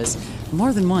dentist's office.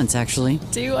 More than once, actually.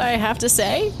 Do I have to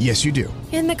say? Yes, you do.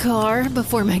 In the car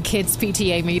before my kids'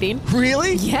 PTA meeting.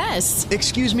 Really? Yes.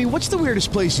 Excuse me, what's the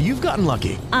weirdest place you've gotten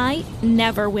lucky? I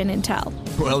never win and tell.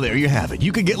 Well, there you have it.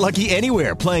 You can get lucky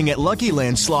anywhere, playing at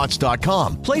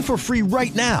LuckyLandSlots.com. Play for free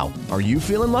right now. Are you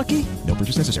feeling lucky? No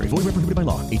purchase necessary. Void where prohibited by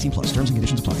law. 18+. Terms and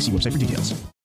conditions apply. See website for details.